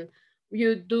legislation, again,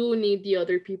 you do need the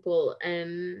other people,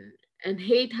 and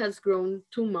hate has grown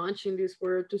too much in this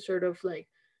world to sort of like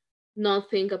not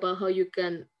think about how you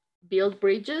can build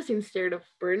bridges instead of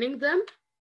burning them.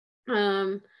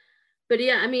 um but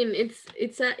yeah, I mean,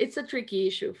 it's a tricky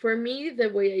issue for me. The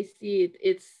way I see it,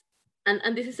 it's,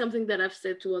 and this is something that I've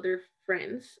said to other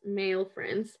friends, male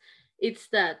friends, it's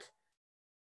that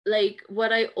like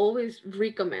what I always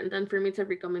recommend, and for me it's a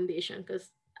recommendation,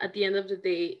 because at the end of the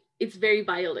day it's very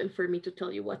violent for me to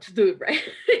tell you what to do, right?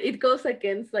 It goes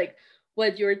against like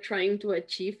what you're trying to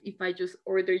achieve if I just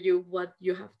order you what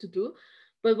you have to do.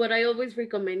 But what I always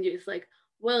recommend you is like,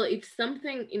 well, if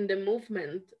something in the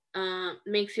movement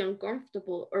makes you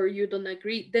uncomfortable or you don't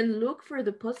agree, then look for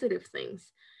the positive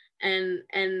things. And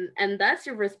that's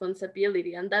your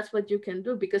responsibility, and that's what you can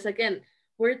do. Because again,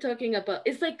 we're talking about,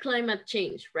 it's like climate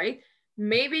change, right?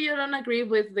 Maybe you don't agree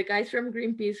with the guys from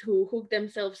Greenpeace who hook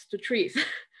themselves to trees,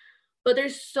 but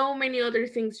there's so many other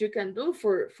things you can do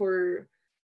for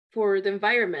the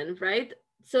environment, right?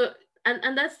 So,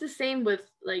 and that's the same with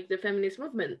like the feminist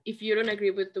movement. If you don't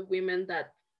agree with the women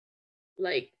that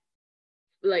like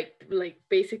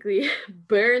basically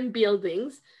burn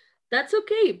buildings, that's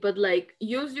okay, but like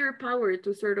use your power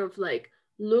to sort of like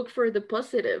look for the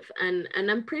positive, and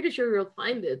I'm pretty sure you'll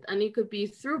find it. And it could be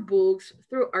through books,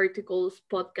 through articles,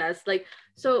 podcasts. Like,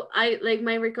 so I like,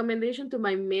 my recommendation to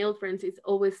my male friends is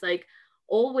always like,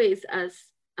 always as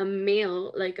a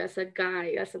male, like as a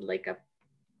guy, as a, like a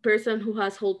person who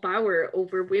has whole power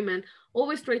over women,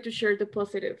 always try to share the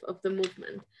positive of the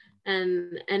movement.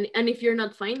 And if you're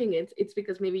not finding it, it's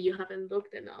because maybe you haven't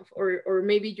looked enough, or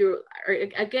maybe you're, or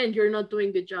again, you're not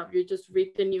doing the job. You just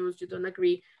read the news, you don't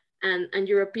agree, and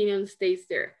your opinion stays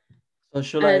there. So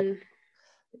should And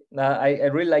I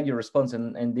really like your response,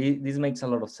 and this makes a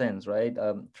lot of sense, right?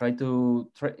 Try to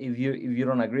if you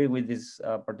don't agree with this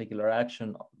particular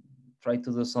action, try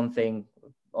to do something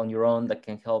on your own that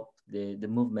can help the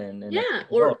movement and yeah,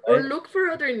 grow, or right? look for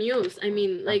other news. I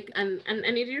mean, like, and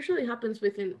it usually happens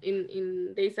within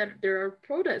in days that there are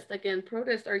protests. Again,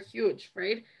 protests are huge,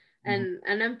 right? Mhm.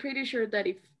 And I'm pretty sure that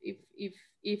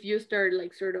if you start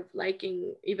like sort of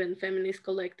liking even feminist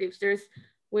collectives, there's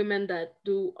women that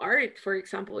do art, for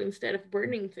example, instead of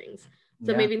burning things.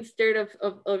 So Yeah, maybe instead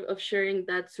of sharing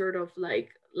that sort of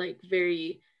like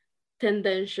very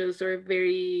tendentious or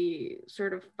very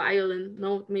sort of violent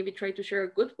note, maybe try to share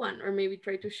a good one, or maybe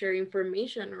try to share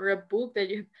information or a book that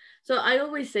you. So I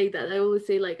always say that, I always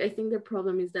say, like, I think the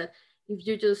problem is that if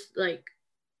you just like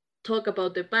talk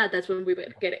about the bad, that's when we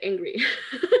get angry.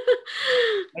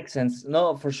 makes sense.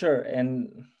 No, for sure.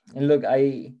 And look,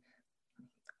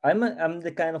 I'm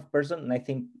the kind of person, and I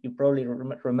think you probably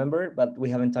remember, but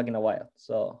we haven't talked in a while,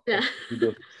 so Yeah. hopefully we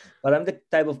do. But I'm the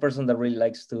type of person that really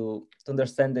likes to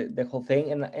understand the whole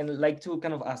thing, and like to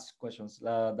kind of ask questions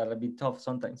that are a bit tough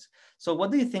sometimes. So,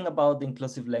 what do you think about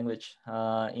inclusive language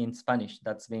in Spanish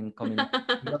that's been coming up?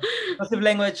 Because inclusive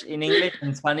language in English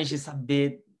and Spanish is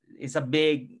a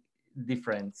big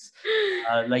difference.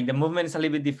 Like the movement is a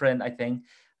little bit different, I think.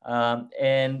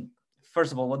 And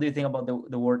first of all, what do you think about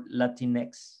the word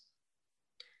Latinx?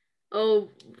 Oh,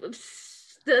 that's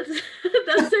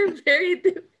those are very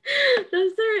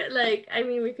those are like, I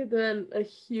mean, we could do a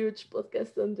huge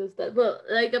podcast on just that. Well,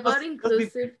 like about Just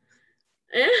inclusive.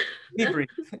 be brief.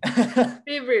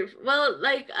 Be brief. Well,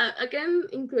 like again,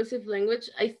 inclusive language.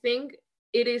 I think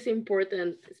it is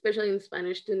important, especially in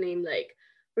Spanish, to name, like,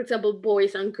 for example,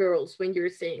 boys and girls when you're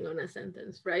saying on a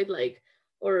sentence, right? Like,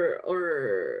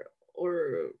 or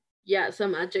yeah,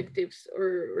 some adjectives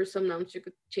or some nouns, you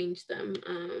could change them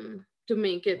to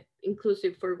make it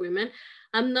inclusive for women.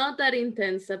 I'm not that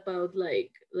intense about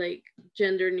like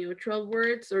gender neutral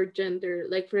words or gender,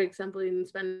 like for example in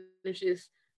Spanish is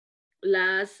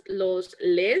las, los,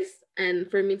 les, and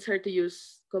for me it's hard to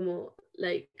use como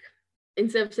like,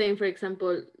 instead of saying, for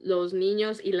example, los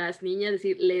niños y las niñas,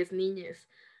 decir les niñas.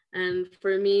 And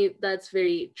for me that's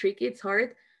very tricky, it's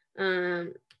hard.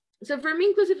 um, so for me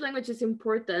inclusive language is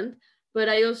important, but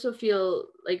I also feel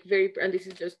like very, and this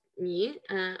is just me,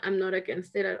 I'm not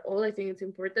against it at all, I think it's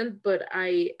important, but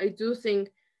I do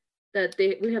think that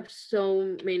we have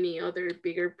so many other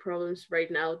bigger problems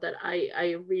right now that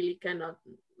I really cannot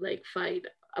like fight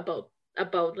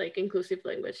about like inclusive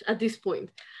language at this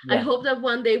point. I Yeah. hope that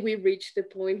one day we reach the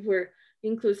point where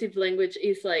inclusive language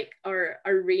is like our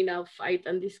arena of fight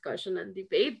and discussion and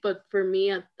debate, but for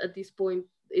me at this point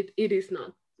it is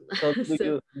not. So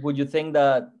So would you think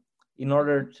that in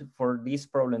order for this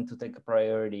problem to take a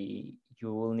priority,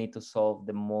 you will need to solve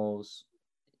the most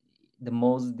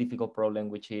difficult problem,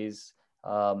 which is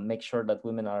make sure that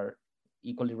women are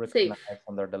equally safe. recognized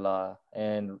under the law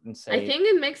and I say think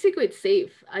in Mexico it's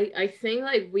safe. I think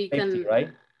like we safety, can, right?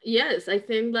 yes, I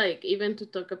think like even to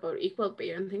talk about equal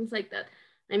pay and things like that.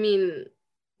 I mean,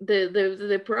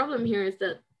 the problem here is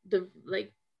that the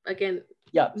like, again,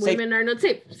 Yeah, safety. women are not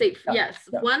safe. Yeah, Yes.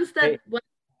 yeah. Once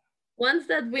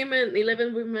that women,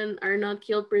 11 women are not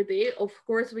killed per day, of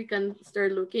course we can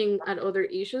start looking at other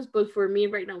issues, but for me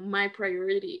right now my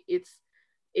priority it's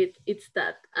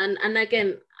that. And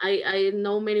again, I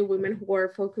know many women who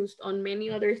are focused on many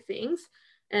other things,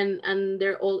 and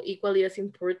they're all equally as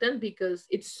important because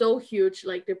it's so huge,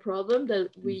 like the problem,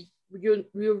 that you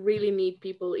really need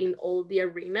people in all the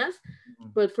arenas.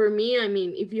 Mhm. But for me, I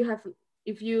mean, if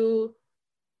you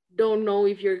don't know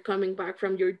if you're coming back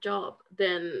from your job,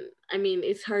 then I mean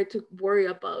it's hard to worry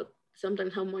about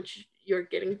sometimes how much you're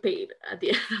getting paid at the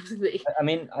end of the day. I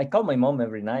mean, I call my mom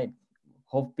every night,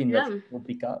 hoping that she Yeah, will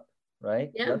pick up,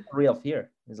 right? yeah, That's a real fear.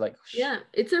 It's like, shh. yeah.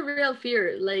 It's a real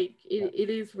fear. Like Yeah. it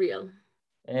is real.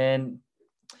 And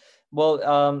well,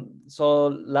 so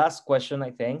last question,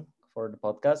 I think, for the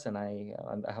podcast, and I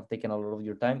have taken a lot of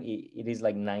your time. It is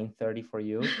like 9:30 for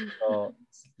you, so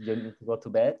you need to go to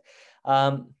bed.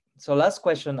 So last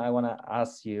question I want to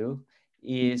ask you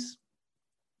is,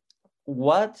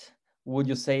 what would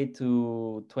you say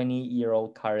to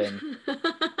 20-year-old Karen?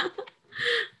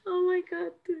 Oh my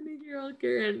god, 20-year-old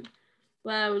Karen.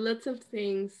 Wow, lots of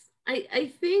things.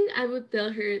 I think I would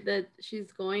tell her that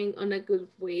she's going on a good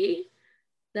way,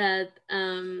 that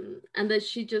and that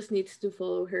she just needs to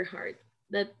follow her heart.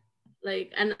 That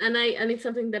like and it's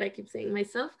something that I keep saying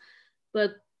myself,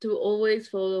 but to always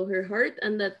follow her heart,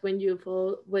 and that when you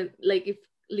follow, when like if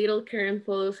little Karen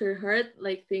follows her heart,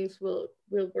 like things will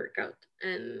work out.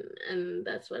 And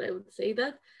that's what I would say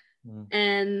that. Mm.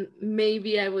 And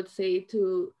maybe I would say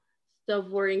to stop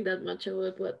worrying that much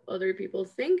about what other people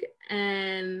think,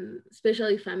 and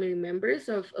especially family members,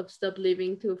 of stop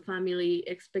living to family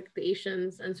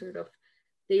expectations and sort of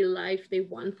the life they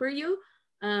want for you,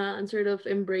 and sort of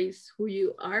embrace who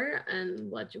you are and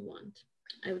what you want.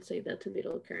 I would say that to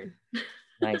little Karen.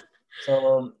 Nice.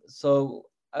 So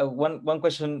one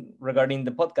question regarding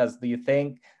the podcast: do you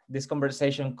think this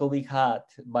conversation could be had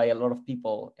by a lot of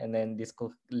people, and then this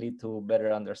could lead to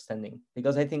better understanding?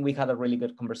 Because I think we had a really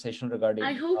good conversation I regarding,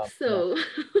 hope yeah, so.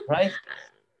 right?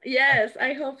 Yes,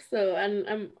 I hope so.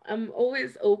 And I'm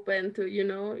always open to,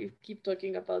 if keep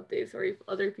talking about this, or if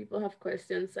other people have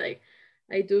questions.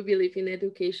 I do believe in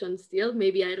education still.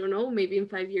 Maybe I don't know, maybe in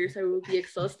 5 years I will be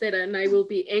exhausted and I will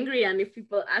be angry. And if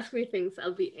people ask me things,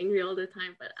 I'll be angry all the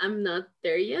time, but I'm not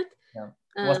there yet. Yeah.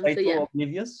 Was I So too yeah.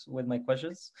 oblivious with my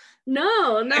questions?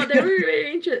 No, no, they were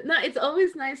very interesting. No, it's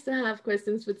always nice to have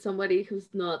questions with somebody who's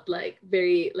not like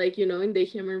very like in the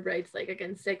human rights like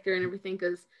against sector and everything,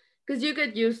 because you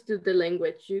get used to the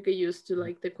language, you get used to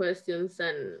like the questions,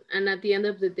 and at the end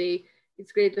of the day,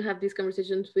 it's great to have these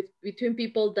conversations with between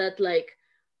people that like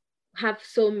have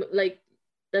some like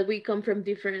that we come from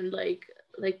different like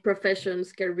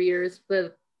professions, careers,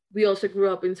 but we also grew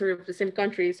up in sort of the same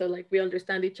country, so like we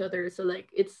understand each other. So like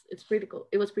it's pretty cool.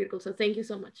 It was pretty cool. So thank you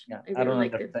so much. Yeah, I I really don't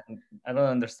liked it. understand. I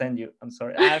don't understand you. I'm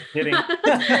sorry. I'm kidding.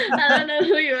 I don't know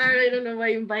who you are. I don't know why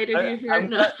I invited you here. I'm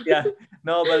No. glad, yeah,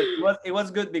 no, but it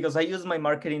was good because I used my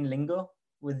marketing lingo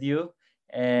with you,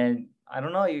 and I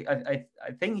don't know. I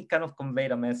think it kind of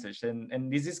conveyed a message, and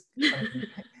this is, I mean,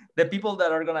 the people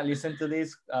that are gonna listen to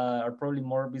this are probably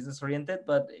more business oriented,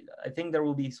 but I think there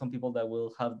will be some people that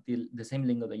will have the same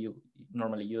lingo that you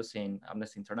normally use in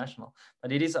Amnesty International.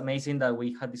 But it is amazing that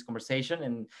we had this conversation,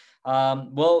 and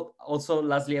well, also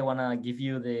lastly, I wanna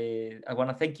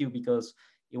thank you because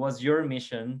it was your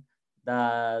mission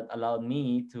that allowed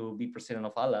me to be president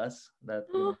of ALAS. That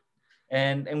Oh,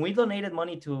 and we donated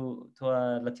money to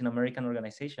a Latin American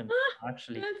organization,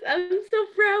 actually. I'm so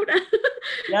proud.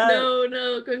 Yeah, No,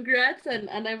 no, congrats, and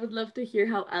I would love to hear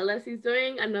how Alice is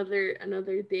doing another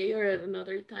day or at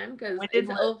another time, because we did it's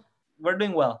well. all We're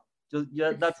doing well. Just, yeah,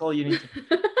 it's that's all you need to.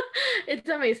 it's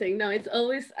amazing. No, it's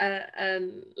always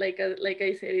like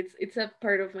I said, it's a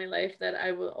part of my life that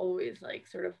I will always like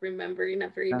sort of remember in a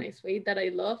very Yeah. nice way that I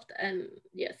loved. And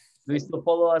yes, Do you so still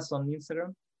follow us on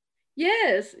Instagram?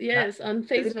 yes, Yeah. yes, on You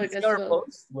didn't Facebook see as our well.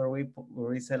 post where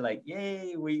we said like,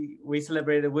 "Yay, we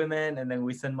celebrated women," and then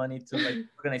we send money to like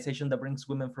organization that brings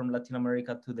women from Latin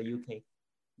America to the UK,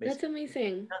 That's basically.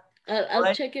 amazing. Yeah. All I'll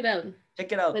right, check it out.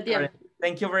 check it out, But yeah, Karen.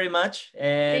 Thank you very much,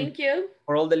 and thank you.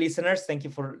 for all the listeners, thank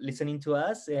you for listening to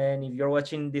us. And if you're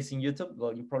watching this in YouTube,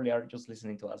 well, you probably are just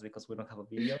listening to us because we don't have a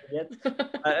video yet.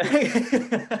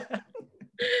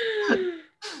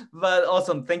 But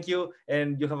awesome. Thank you.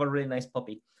 And you have a really nice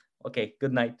puppy. Okay.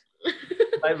 Good night.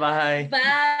 Bye bye.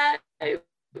 Bye.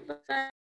 Bye.